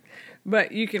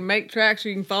 But you can make tracks or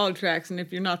you can follow tracks, and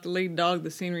if you're not the lead dog,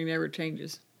 the scenery never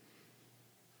changes.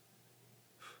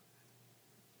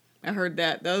 I heard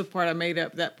that. The other part I made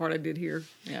up, that part I did hear.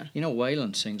 Yeah. You know,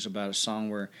 Waylon sings about a song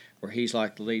where he's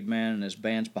like the lead man and his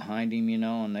band's behind him, you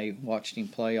know, and they watched him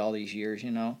play all these years,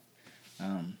 you know.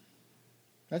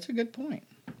 That's a good point.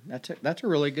 That's a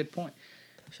really good point.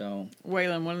 So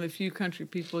Waylon, one of the few country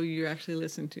people you actually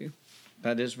listen to.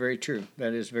 That is very true.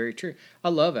 I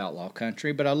love outlaw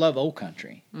country, but I love old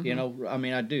country. Mm-hmm. You know, I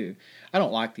mean, I do. I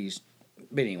don't like these,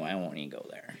 but anyway, I won't even go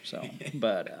there. So,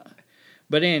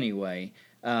 but anyway,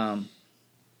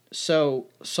 so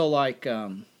like,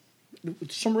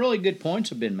 some really good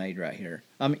points have been made right here.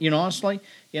 You know, honestly,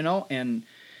 you know, and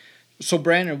so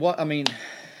Brandon,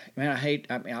 man,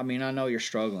 I know you're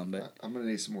struggling, but I'm gonna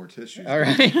need some more tissues. All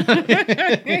right.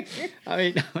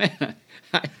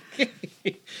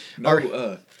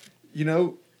 You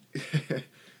know,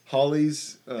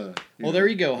 Holly's. Well, there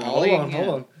you go, Holly.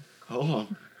 Hold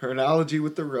on. Her analogy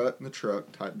with the rut and the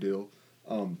truck type deal,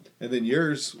 and then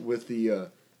yours with the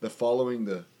following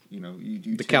the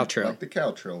the cow trail, like the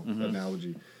cow trail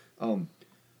analogy.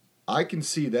 I can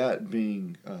see that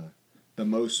being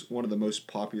one of the most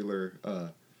popular.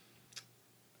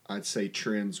 I'd say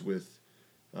trends with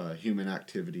human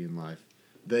activity in life.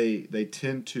 They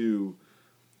tend to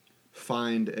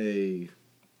find a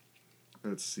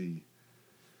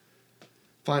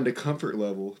comfort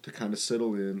level to kind of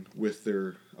settle in with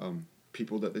their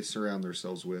people that they surround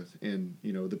themselves with, and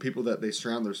the people that they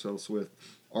surround themselves with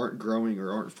aren't growing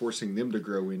or aren't forcing them to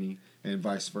grow any, and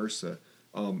vice versa.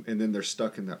 And then they're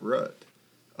stuck in that rut.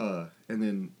 And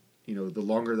then the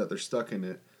longer that they're stuck in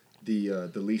it, the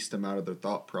least amount of their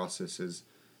thought process is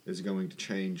going to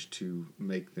change to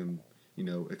make them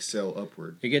excel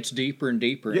upward. It gets deeper and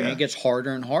deeper, and it gets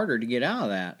harder and harder to get out of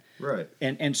that. Right.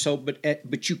 And so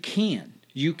but you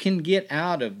can get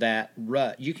out of that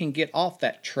rut. You can get off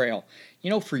that trail.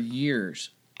 For years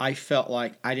I felt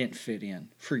like I didn't fit in.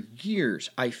 For years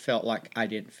I felt like I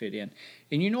didn't fit in.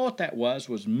 And you know what that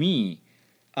was me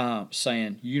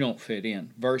saying you don't fit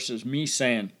in versus me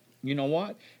saying, you know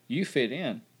what? You fit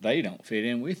in. They don't fit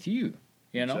in with you.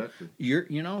 Exactly.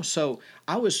 So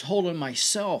I was holding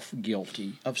myself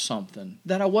guilty of something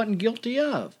that I wasn't guilty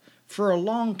of for a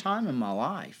long time in my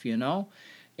life,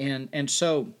 and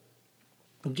so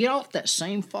get off that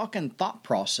same fucking thought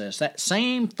process. That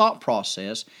same thought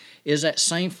process is that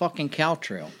same fucking cow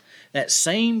trail. That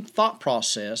same thought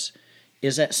process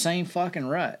is that same fucking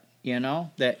rut,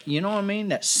 that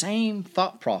same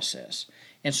thought process.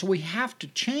 And so we have to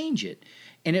change it.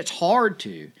 And it's hard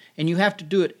to. And you have to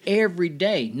do it every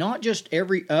day, not just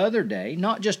every other day,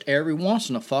 not just every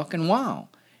once in a fucking while.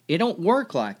 It don't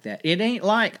work like that. It ain't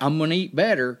like I'm going to eat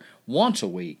better once a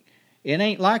week. It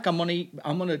ain't like I'm going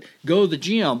to go to the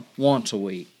gym once a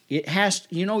week. It has,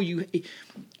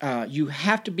 you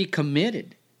have to be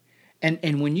committed.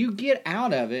 And when you get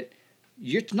out of it,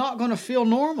 you're not going to feel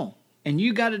normal. And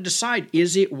you got to decide,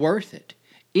 is it worth it?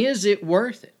 Is it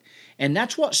worth it? And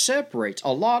that's what separates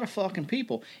a lot of fucking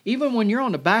people. Even when you're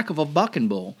on the back of a bucking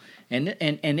bull and this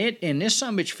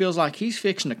sumbitch feels like he's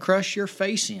fixing to crush your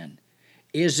face in.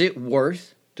 Is it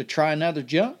worth to try another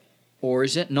jump or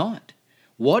is it not?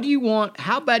 What do you want?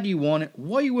 How bad do you want it?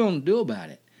 What are you willing to do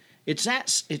about it?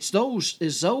 It's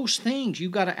those things you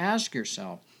got to ask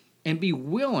yourself and be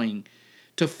willing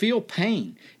to feel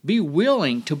pain. Be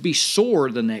willing to be sore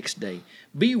the next day.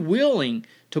 Be willing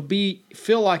to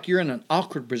feel like you're in an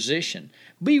awkward position.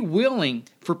 Be willing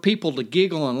for people to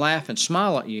giggle and laugh and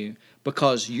smile at you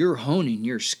because you're honing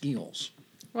your skills.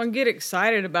 Well, and get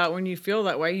excited about when you feel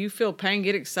that way. You feel pain,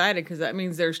 get excited because that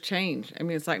means there's change. I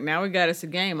mean, it's like now we got us a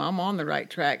game. I'm on the right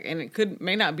track, and it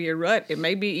may not be a rut. It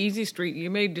may be easy street. You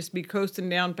may just be coasting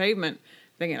down pavement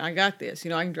thinking, I got this.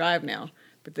 I can drive now.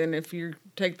 But then if you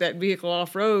take that vehicle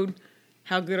off road,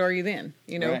 how good are you then?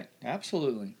 Right.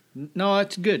 Absolutely. No,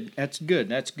 that's good. That's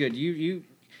good. You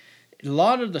a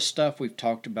lot of the stuff we've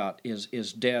talked about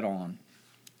is dead on.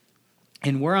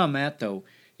 And where I'm at though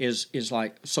is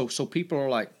like so people are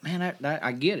like, man,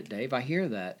 I get it, Dave. I hear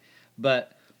that.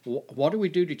 But what do we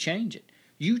do to change it?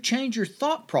 You change your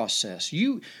thought process.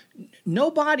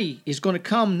 Nobody is going to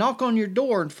come knock on your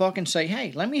door and fucking say,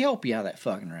 hey, let me help you out of that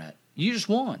fucking rut. You just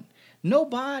won.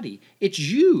 Nobody. It's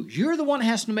you. You're the one that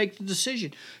has to make the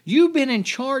decision. You've been in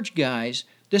charge, guys,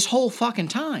 this whole fucking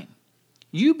time.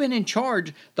 You've been in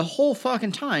charge the whole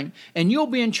fucking time, and you'll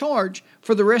be in charge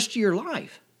for the rest of your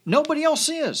life. Nobody else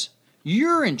is.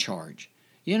 You're in charge,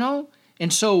 you know?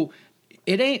 And so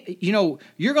it ain't, you know,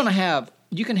 you can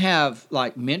have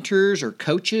like mentors or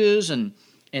coaches and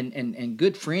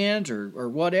good friends or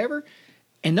whatever,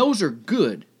 and those are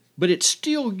good, but it's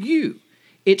still you.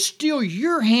 It's still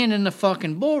your hand in the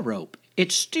fucking bull rope.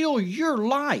 It's still your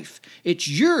life. It's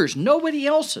yours, nobody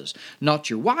else's. Not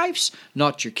your wife's,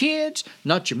 not your kids,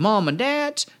 not your mom and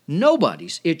dad's,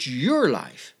 nobody's. It's your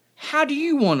life. How do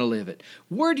you want to live it?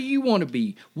 Where do you want to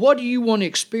be? What do you want to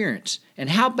experience? And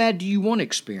how bad do you want to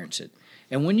experience it?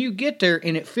 And when you get there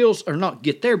and it feels, or not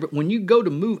get there, but when you go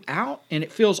to move out and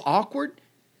it feels awkward,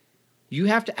 you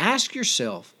have to ask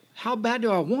yourself, how bad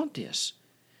do I want this?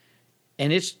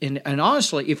 And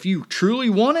honestly, if you truly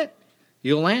want it,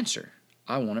 you'll answer,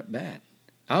 I want it bad.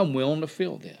 I'm willing to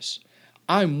feel this.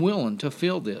 I'm willing to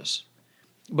feel this.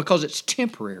 Because it's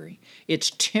temporary.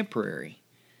 It's temporary.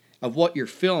 Of what you're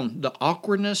feeling, the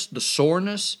awkwardness, the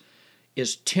soreness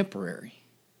is temporary.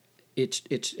 It's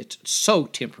so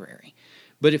temporary.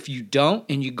 But if you don't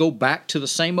and you go back to the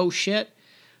same old shit,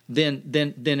 then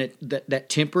that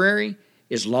temporary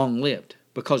is long-lived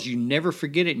because you never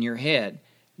forget it in your head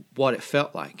what it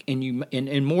felt like.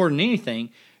 And more than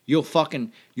anything, you'll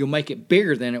make it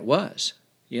bigger than it was.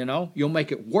 You know, you'll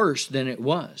make it worse than it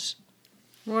was.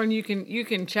 Well, and you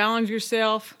can challenge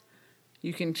yourself,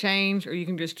 you can change, or you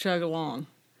can just chug along.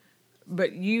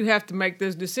 But you have to make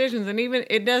those decisions, and even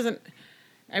it doesn't.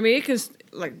 I mean, it can,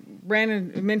 like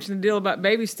Brandon mentioned the deal about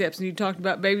baby steps, and you talked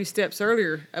about baby steps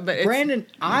earlier. But Brandon,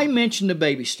 I mentioned the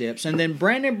baby steps, and then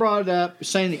Brandon brought it up,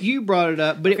 saying that you brought it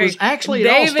up, but it was actually, it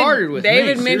all started with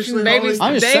David me. Mentioned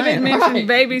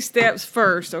baby steps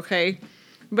first, okay?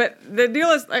 But the deal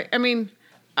is, I mean,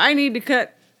 I need to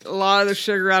cut a lot of the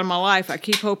sugar out of my life. I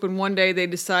keep hoping one day they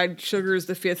decide sugar is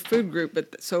the 5th food group,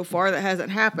 but so far that hasn't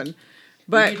happened.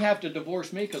 But you'd have to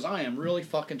divorce me because I am really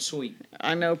fucking sweet.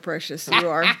 I know, precious, you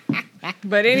are.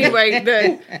 But anyway,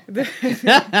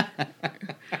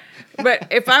 but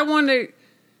if I want to,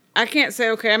 I can't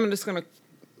say, okay,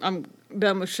 I'm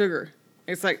done with sugar.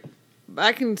 It's like,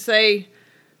 I can say,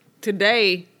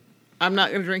 today, I'm not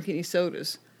going to drink any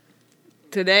sodas.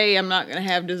 Today, I'm not going to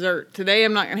have dessert. Today,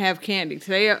 I'm not going to have candy.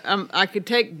 Today, I could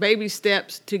take baby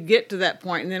steps to get to that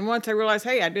point. And then once I realize,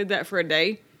 hey, I did that for a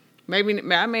day, maybe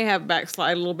I may have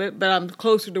backslide a little bit, but I'm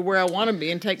closer to where I want to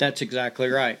be and take. That's exactly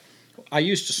right. I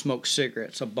used to smoke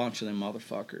cigarettes, a bunch of them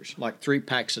motherfuckers, like 3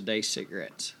 packs a day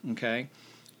cigarettes. Okay,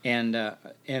 and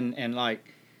I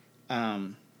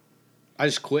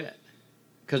just quit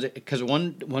because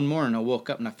one morning I woke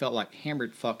up and I felt like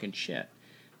hammered fucking shit,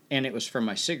 and it was from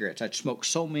my cigarettes. I'd smoked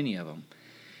so many of them,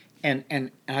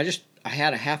 and I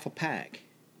had a half a pack,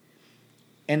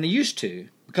 and they used to.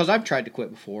 Because I've tried to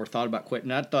quit before, thought about quitting.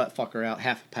 I'd thought fucker out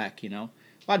half a pack, you know.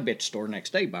 I'd be at the store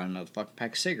next day buying another fucking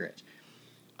pack of cigarettes.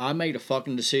 I made a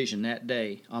fucking decision that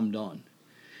day, I'm done.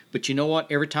 But you know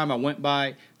what? Every time I went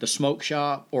by the smoke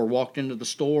shop or walked into the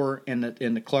store and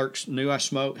the clerks knew I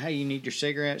smoked, hey, you need your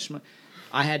cigarettes?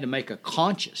 I had to make a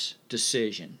conscious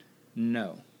decision,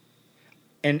 no.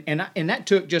 And that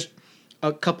took just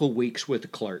a couple weeks with the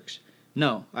clerks.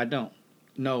 No, I don't.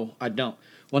 No, I don't.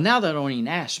 Well, now they don't even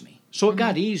ask me. So it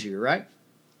got easier, right?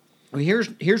 Well,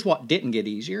 here's what didn't get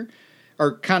easier,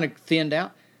 or kind of thinned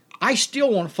out. I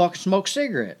still want to fucking smoke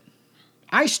cigarette.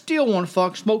 I still want to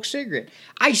fucking smoke cigarette.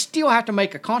 I still have to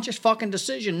make a conscious fucking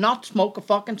decision not to smoke a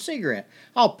fucking cigarette.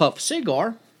 I'll puff a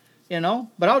cigar, you know,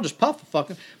 but I'll just puff a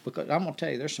fucking, because I'm going to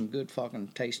tell you, there's some good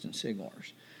fucking tasting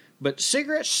cigars. But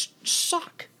cigarettes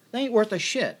suck. They ain't worth a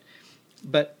shit.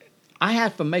 But I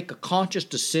have to make a conscious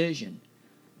decision.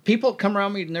 People come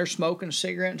around me and they're smoking a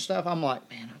cigarette and stuff. I'm like,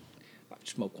 man, I'd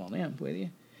smoke one of them with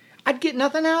you. I'd get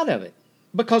nothing out of it.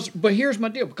 But here's my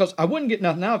deal. Because I wouldn't get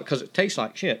nothing out of it because it tastes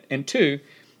like shit. And 2,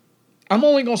 I'm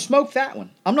only going to smoke that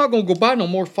one. I'm not going to go buy no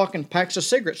more fucking packs of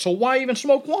cigarettes. So why even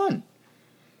smoke one?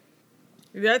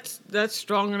 That's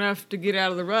strong enough to get out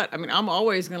of the rut. I mean, I'm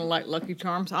always going to like Lucky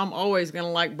Charms. I'm always going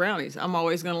to like brownies. I'm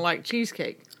always going to like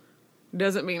cheesecake.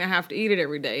 Doesn't mean I have to eat it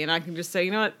every day. And I can just say,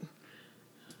 you know what?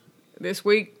 This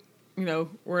week, you know,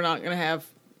 we're not going to have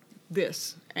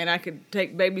this. And I could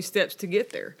take baby steps to get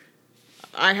there.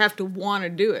 I have to want to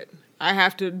do it. I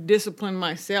have to discipline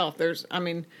myself.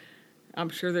 I'm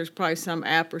sure there's probably some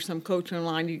app or some coach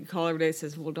online you can call every day that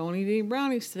says, well, don't eat any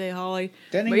brownies today, Holly.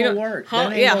 That ain't But gonna work.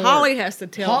 Holly has to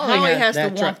tell. Holly has to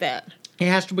want that. It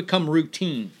has to become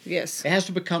routine. Yes. It has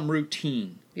to become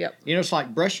routine. Yep. You know, it's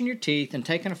like brushing your teeth and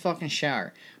taking a fucking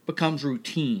shower becomes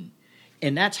routine.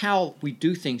 And that's how we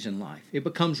do things in life. It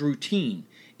becomes routine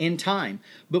in time.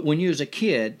 But when you was a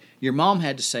kid, your mom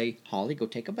had to say, Holly, go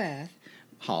take a bath.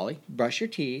 Holly, brush your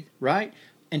teeth, right?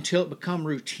 Until it become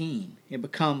routine. It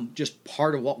become just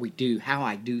part of what we do, how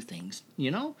I do things,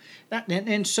 you know?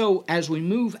 And so as we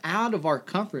move out of our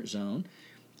comfort zone,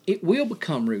 it will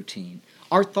become routine.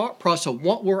 Our thought process of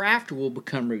what we're after will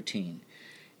become routine.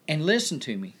 And listen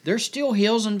to me, there's still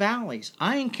hills and valleys.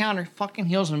 I encounter fucking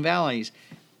hills and valleys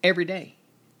every day.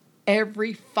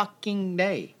 Every fucking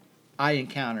day I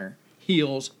encounter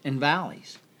hills and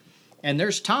valleys. And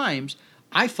there's times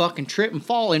I fucking trip and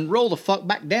fall and roll the fuck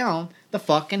back down the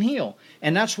fucking hill.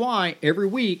 And that's why every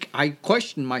week I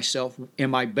question myself,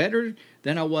 am I better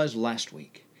than I was last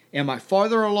week? Am I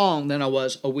farther along than I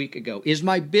was a week ago? Is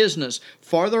my business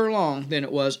farther along than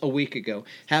it was a week ago?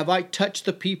 Have I touched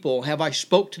the people? Have I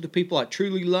spoke to the people I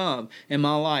truly love in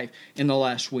my life in the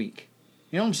last week?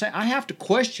 You know what I'm saying? I have to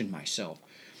question myself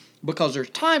because there's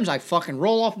times I fucking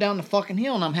roll off down the fucking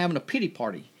hill and I'm having a pity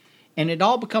party. And it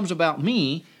all becomes about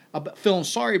me, about feeling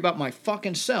sorry about my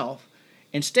fucking self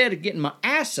instead of getting my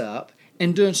ass up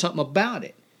and doing something about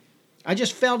it. I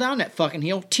just fell down that fucking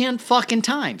hill 10 fucking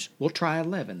times. We'll try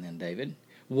 11 then, David.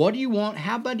 What do you want?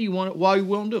 How bad do you want it? Why are you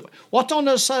willing to do it? What's on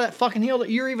the other side of that fucking hill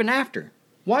that you're even after?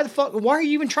 Why are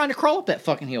you even trying to crawl up that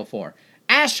fucking hill for?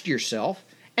 Ask yourself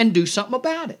and do something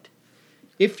about it.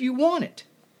 If you want it.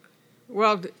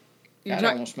 Well, that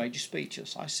almost made you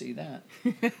speechless. I see that.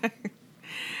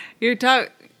 It's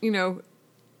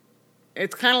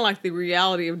kind of like the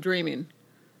reality of dreaming.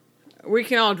 We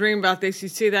can all dream about this. You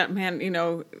see that, man,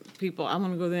 people, I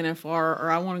want to go to the NFR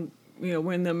or I want to,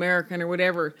 win the American or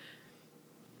whatever.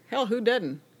 Hell, who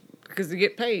doesn't? Because they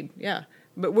get paid, yeah.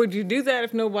 But would you do that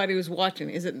if nobody was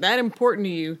watching? Is it that important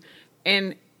to you?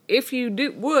 And if you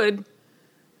would,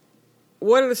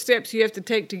 what are the steps you have to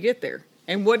take to get there?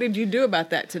 And what did you do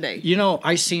about that today?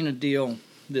 I seen a deal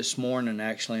this morning,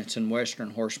 actually. It's in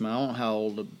Western Horseman. I don't know how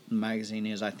old the magazine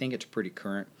is. I think it's pretty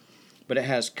current. But it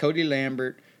has Cody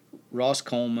Lambert, Ross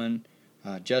Coleman,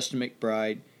 Justin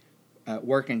McBride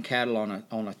working cattle on a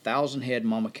 1,000-head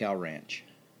mama cow ranch.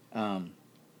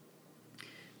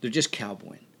 They're just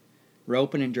cowboying,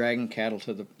 roping and dragging cattle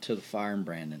to the fire in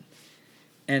Brandon,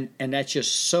 and that's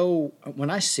just so. When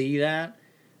I see that,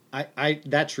 I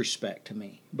that's respect to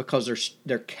me because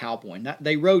they're cowboying.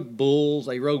 They rode bulls,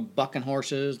 they rode bucking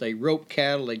horses, they roped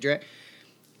cattle, they drag.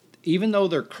 Even though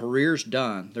their career's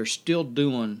done, they're still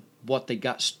doing what they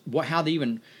got.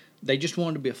 They just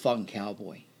wanted to be a fucking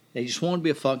cowboy. They just wanted to be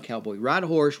a fucking cowboy. Ride a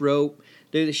horse, rope,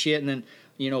 do the shit, and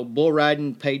then, bull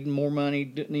riding, paid more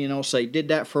money, so they did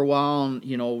that for a while, and,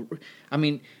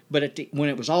 but when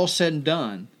it was all said and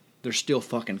done, they're still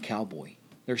fucking cowboy.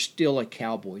 They're still a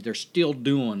cowboy. They're still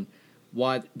doing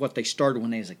what they started when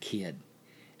they was a kid.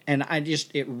 And it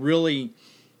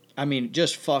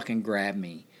just fucking grabbed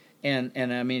me.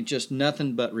 And just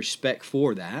nothing but respect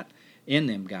for that in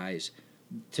them guys.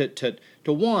 To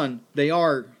one, they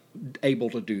are able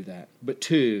to do that. But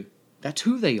two, that's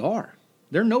who they are.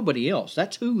 They're nobody else.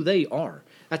 That's who they are.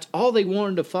 That's all they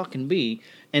wanted to fucking be.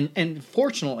 And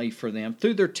fortunately for them,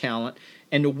 through their talent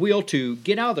and the will to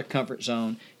get out of their comfort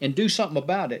zone and do something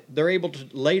about it, they're able to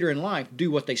later in life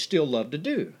do what they still love to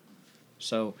do.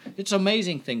 So it's an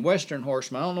amazing thing. Western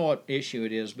Horseman, I don't know what issue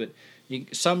it is, but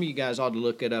some of you guys ought to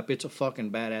look it up. It's a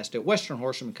fucking badass deal. Western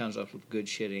Horseman comes up with good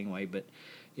shit anyway, but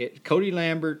Cody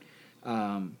Lambert,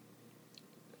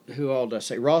 who all did I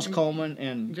say? Ross Coleman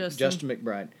and Justin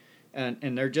McBride,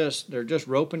 and they're just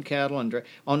roping cattle and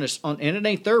and it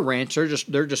ain't their ranch.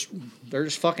 They're just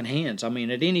fucking hands. At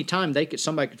any time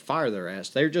somebody could fire their ass.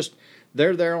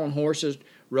 They're there on horses,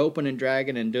 roping and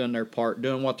dragging and doing their part,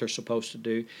 doing what they're supposed to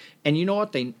do. And you know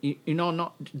what?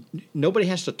 Nobody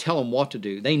has to tell them what to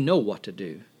do. They know what to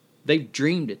do. They've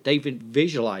dreamed it. They've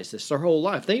visualized this their whole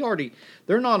life.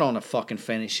 They're not on a fucking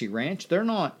fantasy ranch.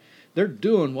 They're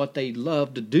doing what they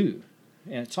love to do.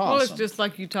 And it's awesome. Well, it's just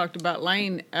like you talked about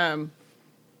Lane.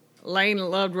 Lane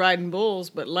loved riding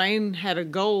bulls, but Lane had a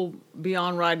goal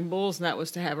beyond riding bulls, and that was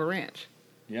to have a ranch.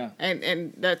 Yeah.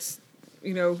 And that's,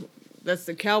 that's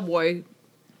the cowboy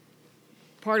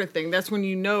part of thing. That's when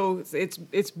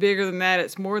it's bigger than that.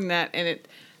 It's more than that. And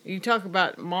you talk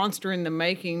about monster in the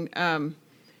making.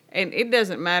 And it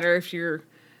doesn't matter if you're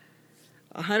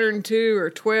 102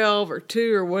 or 12 or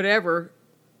 2 or whatever.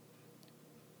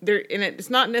 And it's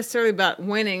not necessarily about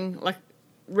winning. Like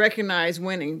recognize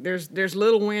winning. There's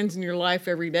little wins in your life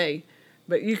every day,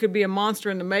 but you could be a monster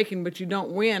in the making, but you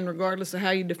don't win, regardless of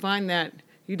how you define that.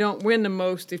 You don't win the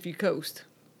most if you coast.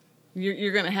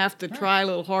 You're going to have to try a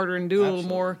little harder and do a little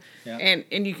more, and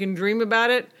you can dream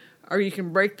about it, or you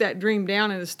can break that dream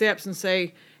down into steps and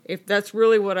say, if that's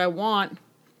really what I want.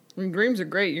 I mean, dreams are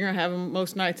great. You're going to have them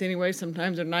most nights anyway.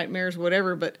 Sometimes they're nightmares,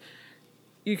 whatever, but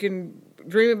you can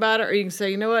dream about it, or you can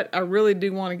say, you know what, I really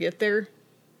do want to get there.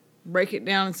 Break it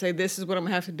down and say, this is what I'm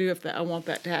going to have to do if I want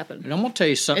that to happen. And I'm going to tell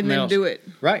you something else. And then do it.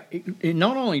 Right.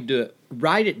 Not only do it,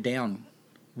 write it down.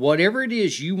 Whatever it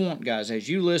is you want, guys, as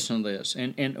you listen to this,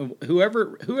 and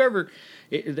whoever,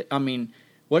 I mean,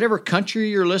 whatever country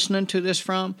you're listening to this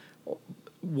from,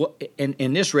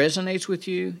 and this resonates with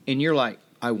you, and you're like,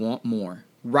 I want more.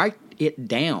 Write it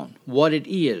down, what it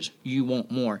is you want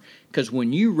more. Because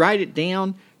when you write it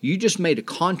down, you just made a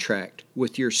contract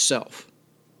with yourself.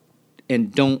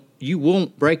 And you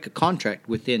won't break a contract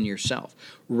within yourself.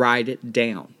 Write it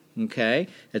down, okay?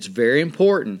 That's very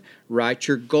important. Write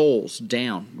your goals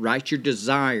down. Write your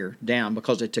desire down,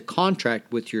 because it's a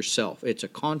contract with yourself. It's a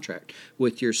contract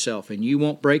with yourself, and you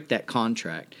won't break that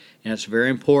contract. And it's very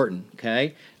important,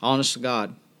 okay? Honest to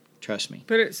God, trust me.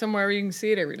 Put it somewhere where you can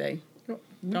see it every day.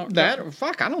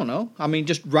 I don't know. I mean,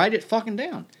 just write it fucking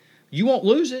down. You won't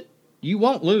lose it. You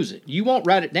won't lose it. You won't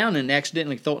write it down and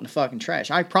accidentally throw it in the fucking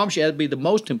trash. I promise you that'll be the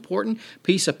most important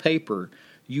piece of paper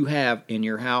you have in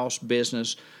your house,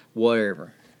 business,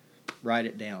 whatever. Write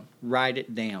it down. Write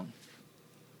it down.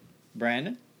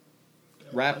 Brandon?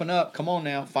 Wrapping up. Come on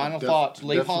now. Final thoughts.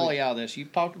 Leave Holly out of this.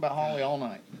 You've talked about Holly all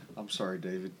night. I'm sorry,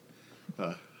 David.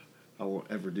 I won't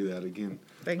ever do that again.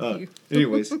 Thank you.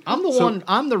 Anyways.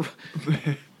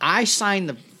 I signed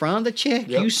the front of the check.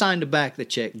 Yep. You signed the back of the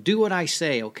check. Do what I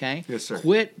say, okay? Yes, sir.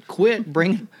 Quit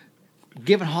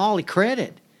giving Holly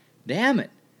credit. Damn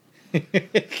it.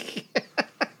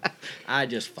 I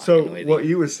just fucking with what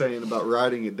you. you were saying about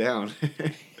writing it down.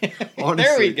 Honestly,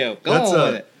 there we go. Go on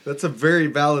with it. That's a very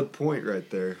valid point right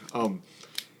there.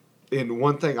 And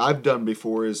one thing I've done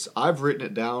before is I've written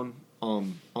it down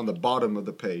on the bottom of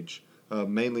the page,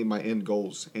 mainly my end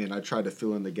goals, and I try to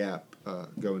fill in the gap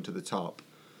going to the top.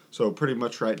 So pretty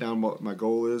much write down what my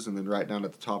goal is, and then write down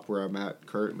at the top where I'm at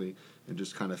currently, and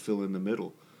just kind of fill in the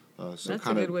middle. That's a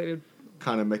good way to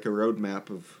kind of make a roadmap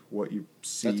of what you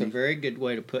see. That's a very good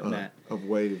way to put that. Of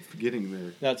way of getting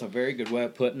there. That's a very good way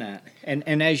of putting that.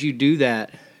 And as you do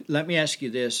that, let me ask you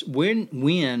this: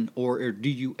 when or do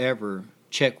you ever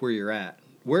check where you're at?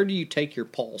 Where do you take your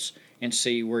pulse and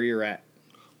see where you're at?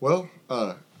 Well,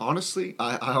 honestly,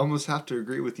 I almost have to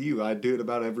agree with you. I do it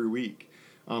about every week,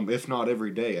 if not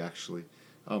every day, actually.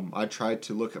 I try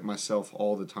to look at myself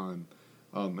all the time,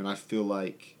 and I feel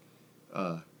like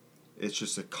it's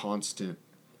just a constant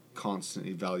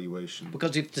evaluation.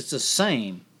 Because if it's the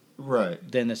same, right,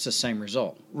 then it's the same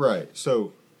result. Right.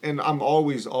 So, and I'm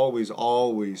always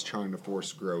trying to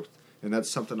force growth, and that's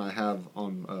something I have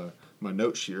on my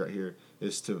note sheet right here,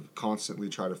 is to constantly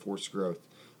try to force growth.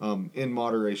 In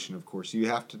moderation, of course. You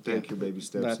have to take your baby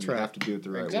steps. That's and right. You have to do it the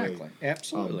right way. Exactly.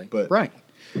 Absolutely. But right.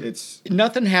 It's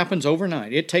nothing happens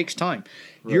overnight. It takes time.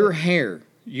 Right. Your hair,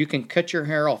 you can cut your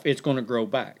hair off. It's going to grow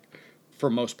back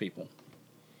for most people.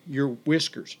 Your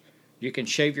whiskers, you can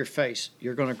shave your face.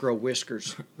 You're going to grow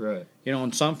whiskers. right. You know,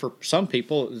 and for some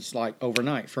people, it's like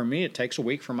overnight. For me, it takes a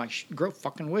week for my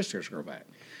fucking whiskers to grow back.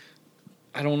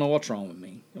 I don't know what's wrong with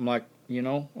me. I'm like,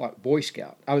 like Boy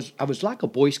Scout. I was like a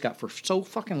Boy Scout for so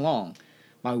fucking long.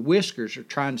 My whiskers are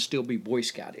trying to still be Boy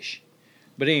Scoutish.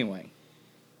 But anyway,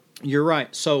 you're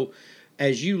right. So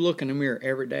as you look in the mirror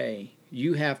every day,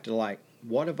 you have to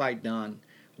what have I done?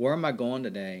 Where am I going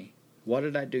today? What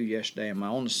did I do yesterday? Am I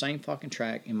on the same fucking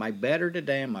track? Am I better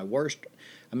today? Am I worse?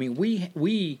 I mean,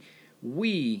 we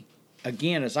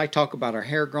again, as I talk about our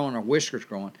hair growing, our whiskers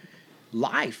growing,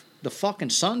 life, the fucking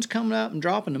sun's coming up and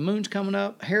dropping, the moon's coming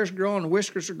up, hair's growing,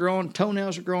 whiskers are growing,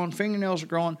 toenails are growing, fingernails are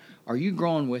growing. Are you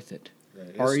growing with it?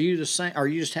 Right. Or are you the same? Are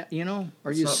you just, are you the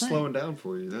same? It's not slowing down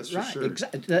for you, that's right, for sure.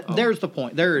 Exactly. There's the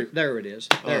point. There it is.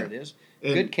 There it is.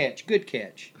 Good catch. Good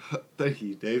catch. Thank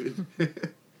you, David.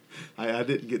 I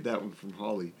didn't get that one from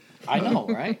Holly. I know,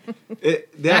 right?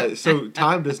 So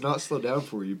time does not slow down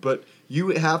for you, but you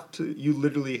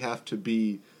literally have to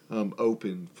be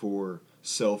open for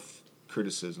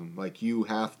self-criticism. Like, you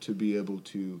have to be able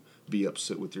to be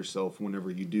upset with yourself whenever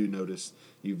you do notice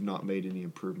you've not made any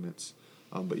improvements.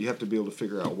 But you have to be able to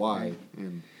figure out why.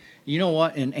 And you know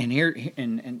what?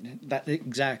 And that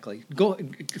exactly. Go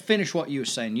finish what you were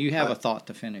saying. You have a thought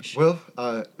to finish. Well,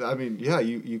 I mean, yeah,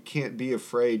 you can't be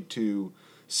afraid to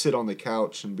sit on the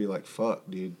couch and be like, "Fuck,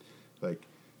 dude." Like,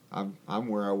 I'm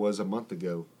where I was a month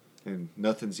ago, and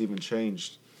nothing's even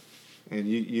changed. And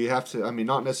you have to, I mean,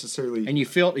 not necessarily. And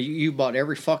you bought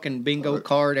every fucking bingo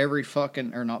card,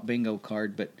 or not bingo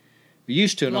card, but we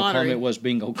used to in Oklahoma it was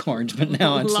bingo cards, but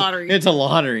now it's it's a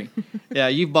lottery. Yeah,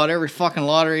 you bought every fucking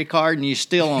lottery card, and you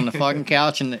still on the fucking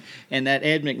couch, and that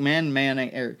Ed McMahon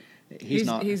man,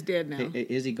 he's dead now.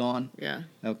 Is he gone? Yeah.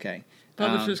 Okay.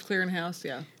 Publishers Clearinghouse,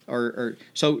 yeah.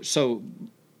 So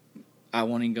I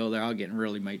won't even go there. I'll get in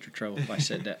really major trouble if I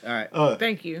said that. All right.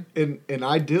 Thank you. And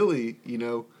ideally,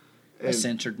 I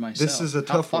censored myself. This is a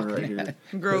tough one right here.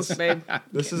 Gross, babe.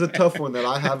 This is a tough one that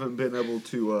I haven't been able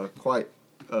to quite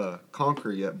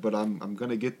conquer yet, but I'm going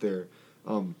to get there.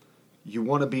 You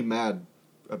want to be mad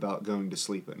about going to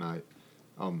sleep at night.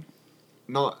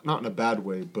 Not in a bad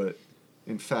way, but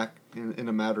in fact, in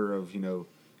a matter of, you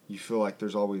feel like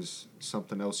there's always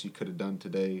something else you could have done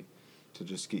today to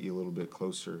just get you a little bit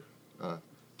closer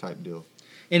type deal.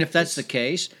 And if that's the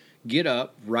case, get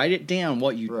up, write it down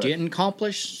what you didn't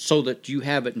accomplish so that you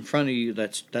have it in front of you.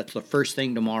 That's the first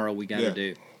thing tomorrow we got to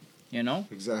do.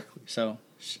 Exactly. So,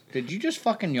 did you just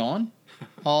fucking yawn,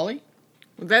 Holly?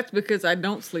 Well, that's because I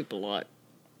don't sleep a lot.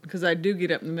 Because I do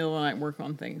get up in the middle of the night and work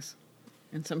on things.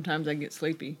 And sometimes I get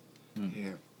sleepy.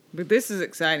 Yeah. But this is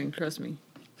exciting, trust me.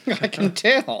 I can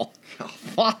tell.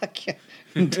 Fuck.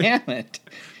 Damn it.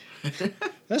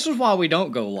 This is why we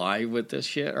don't go live with this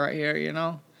shit right here,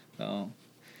 So, all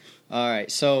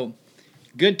right. So,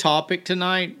 good topic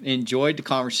tonight. Enjoyed the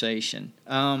conversation.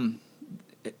 Holly,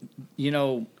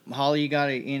 you got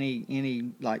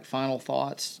any like final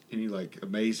thoughts? Any like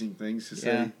amazing things to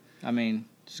say? Yeah. I mean,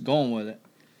 just going with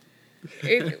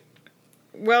it.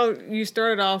 Well, you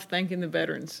started off thanking the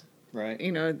veterans. Right.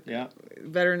 Yeah.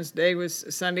 Veterans Day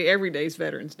was Sunday. Every day's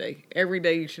Veterans Day. Every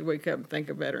day you should wake up and thank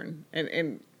a veteran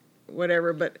and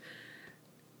whatever. But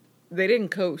they didn't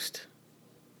coast.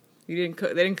 They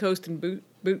didn't coast in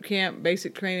boot camp,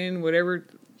 basic training, whatever.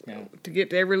 Yeah. To get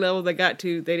to every level they got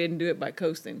to, they didn't do it by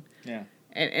coasting. Yeah.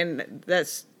 And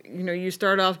that's you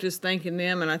start off just thanking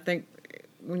them, and I think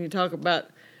when you talk about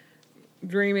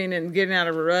dreaming and getting out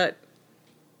of a rut,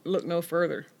 look no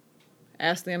further.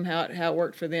 Ask them how it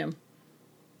worked for them.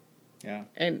 Yeah.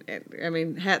 And I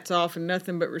mean, hats off and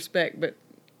nothing but respect. But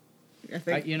I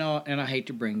think and I hate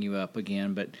to bring you up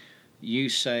again, but you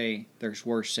say there's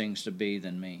worse things to be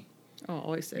than me. Oh, I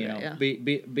always say that. Yeah.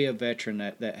 Be a veteran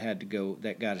that had to go,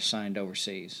 that got assigned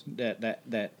overseas. That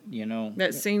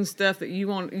seen stuff that you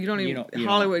don't even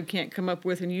Hollywood can't come up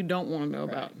with, and you don't want to know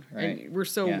about. Right. And we're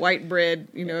so white bread,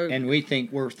 And we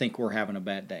think we're having a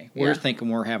bad day. We're thinking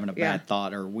we're having a bad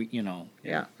thought, or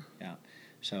Yeah.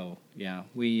 So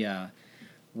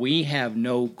we have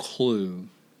no clue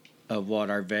of what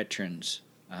our veterans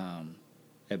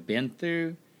have been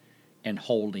through and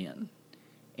hold in,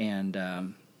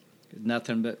 and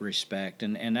nothing but respect,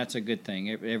 and that's a good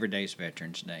thing. Every day's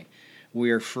Veterans Day.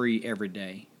 We are free every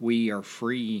day. We are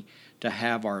free to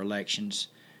have our elections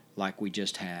like we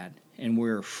just had, and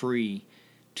we're free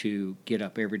to get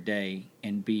up every day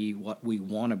and be what we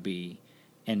want to be,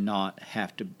 and not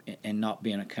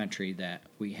be in a country that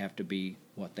we have to be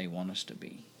what they want us to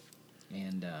be.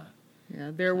 And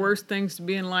there are worse things to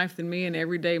be in life than me, and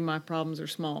every day my problems are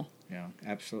small. Yeah,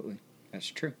 absolutely. That's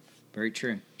true. Very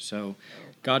true. So,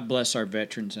 God bless our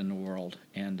veterans in the world,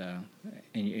 and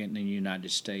in the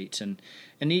United States, and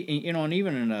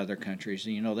even in other countries.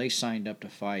 They signed up to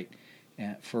fight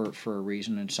for a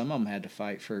reason, and some of them had to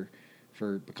fight for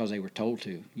because they were told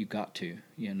to. You got to.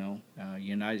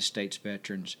 United States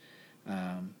veterans.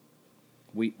 And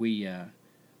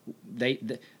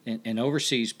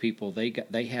overseas people, they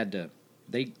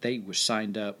were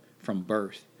signed up from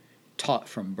birth, taught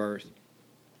from birth.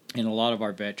 And a lot of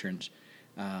our veterans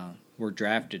were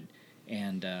drafted,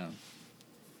 and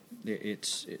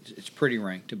it's pretty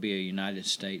rank to be a United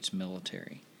States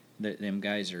military. Them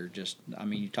guys are just,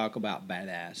 you talk about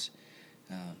badass.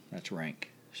 That's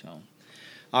rank. So,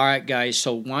 all right, guys.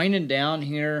 So winding down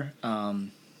here,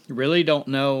 really don't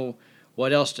know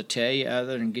what else to tell you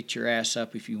other than get your ass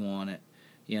up if you want it.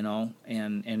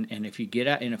 And if you get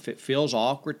out, and if it feels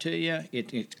awkward to you,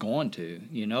 it's going to.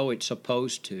 It's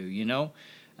supposed to.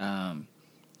 And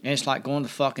it's like going to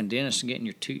the fucking dentist and getting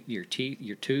your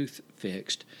tooth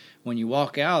fixed. When you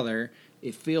walk out of there,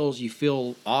 you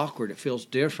feel awkward. It feels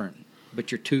different,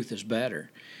 but your tooth is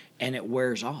better, and it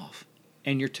wears off,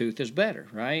 and your tooth is better,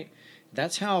 right?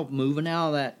 That's how moving out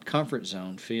of that comfort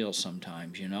zone feels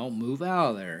sometimes. Move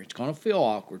out of there. It's gonna feel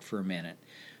awkward for a minute,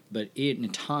 but in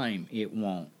time it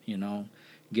won't.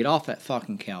 Get off that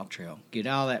fucking cow trail. Get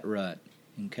out of that rut,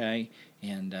 okay?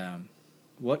 And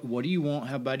What do you want?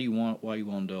 How bad do you want? What do you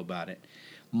want to do about it?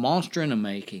 Monster in the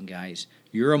making, guys.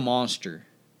 You're a monster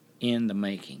in the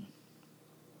making.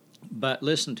 But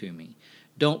listen to me.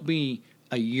 Don't be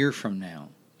a year from now,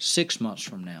 6 months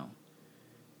from now,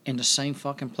 in the same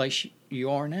fucking place you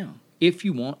are now. If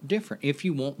you want different, if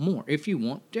you want more, if you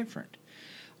want different.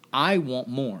 I want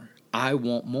more. I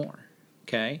want more.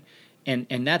 Okay? And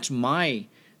that's me.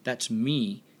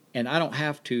 And I don't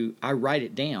have to, I write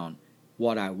it down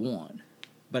what I want.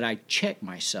 But I check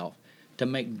myself to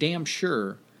make damn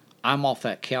sure I'm off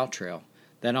that cow trail,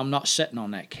 that I'm not sitting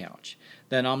on that couch,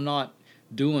 that I'm not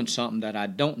doing something that I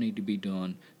don't need to be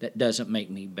doing that doesn't make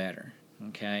me better.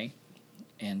 Okay?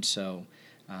 And so,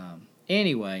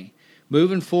 anyway,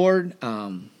 moving forward,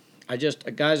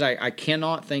 guys, I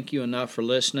cannot thank you enough for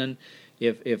listening.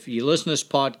 If you listen to this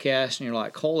podcast and you're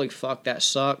like, holy fuck, that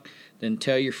sucked, then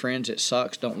tell your friends it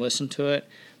sucks. Don't listen to it.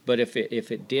 But if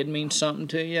it did mean something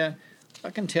to you, I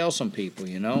can tell some people,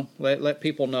 let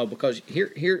people know, because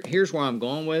here's where I'm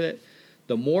going with it.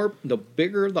 The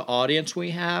bigger the audience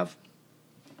we have,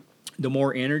 the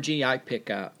more energy I pick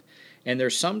up. And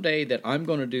there's some day that I'm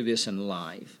going to do this in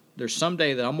live. There's some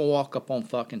day that I'm going to walk up on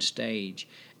fucking stage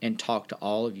and talk to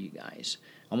all of you guys.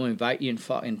 I'm going to invite you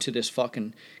into this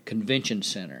fucking convention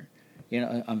center.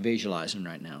 I'm visualizing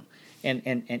right now.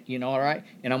 And all right?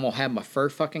 And I'm going to have my fur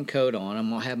fucking coat on. I'm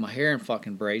going to have my hair in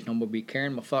fucking braids. And I'm going to be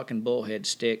carrying my fucking bullhead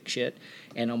stick shit.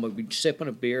 And I'm going to be sipping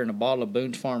a beer and a bottle of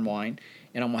Boone's Farm wine.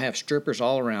 And I'm going to have strippers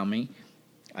all around me.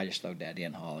 I just threw that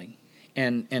in, Holly.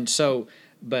 And so,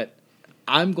 but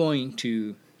I'm going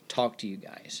to talk to you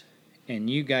guys. And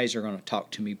you guys are going to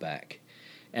talk to me back.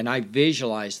 And I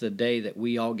visualize the day that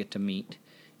we all get to meet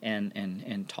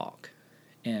and talk.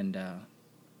 And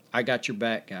I got your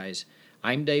back, guys.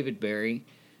 I'm David Berry.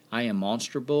 I am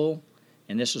Monster Bull.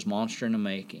 And this is Monster in the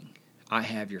Making. I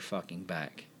have your fucking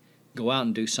back. Go out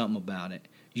and do something about it.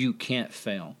 You can't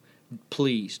fail.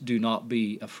 Please do not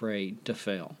be afraid to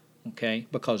fail. Okay?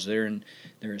 Because there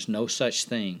is no such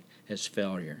thing as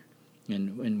failure.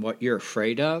 And what you're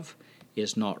afraid of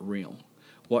is not real.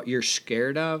 What you're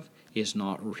scared of is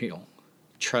not real.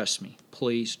 Trust me.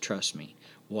 Please trust me.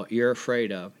 What you're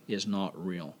afraid of is not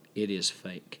real. It is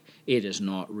fake. It is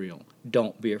not real.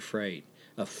 Don't be afraid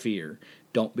of fear.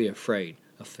 Don't be afraid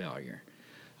of failure.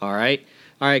 All right?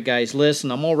 All right, guys,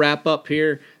 listen, I'm going to wrap up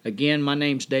here. Again, my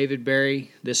name's David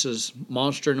Berry. This is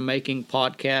Monster in the Making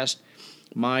podcast.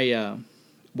 My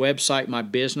website, my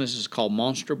business is called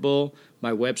Monster Bull.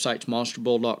 My website's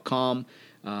monsterbull.com.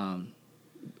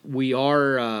 We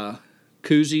are,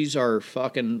 koozies are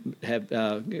fucking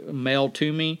have mailed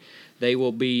to me. They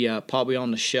will be probably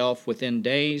on the shelf within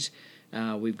days.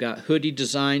 We've got hoodie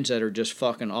designs that are just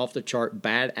fucking off the chart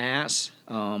badass.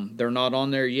 They're not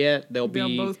on there yet. They'll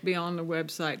both be on the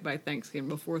website by Thanksgiving,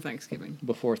 before Thanksgiving.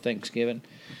 Before Thanksgiving.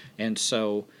 And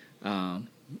so,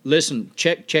 listen,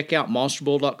 check out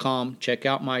monsterbull.com. Check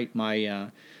out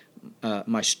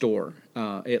my store,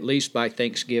 at least by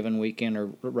Thanksgiving weekend or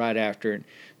right after it.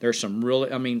 There's some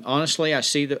really, honestly, I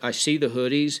see the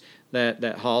hoodies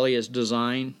that Holly has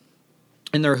designed.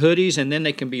 And they're hoodies, and then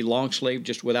they can be long sleeve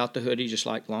just without the hoodie, just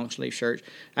like long sleeve shirts.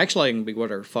 Actually, it can be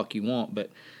whatever the fuck you want, but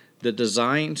the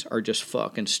designs are just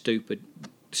fucking stupid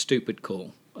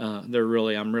cool.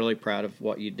 I'm really proud of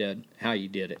what you did, how you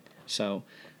did it. So,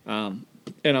 and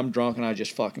I'm drunk and I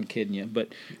just fucking kidding you,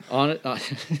 but on it, I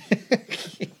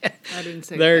didn't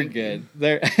say they're good.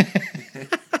 They're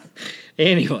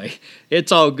anyway,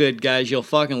 it's all good, guys. You'll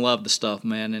fucking love the stuff,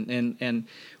 man. And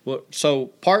so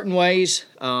parting ways.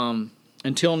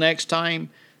 Until next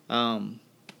time,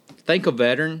 thank a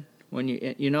veteran when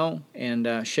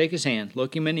and shake his hand,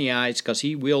 look him in the eyes, because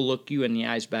he will look you in the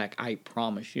eyes back. I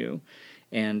promise you.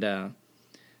 And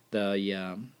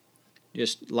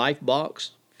just life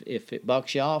bucks. If it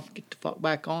bucks you off, get the fuck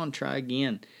back on. Try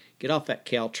again. Get off that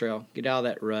cow trail. Get out of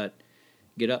that rut.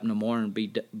 Get up in the morning and be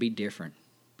different.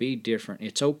 Be different.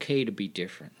 It's okay to be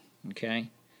different.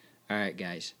 Okay. All right,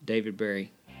 guys. David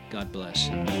Berry. God bless.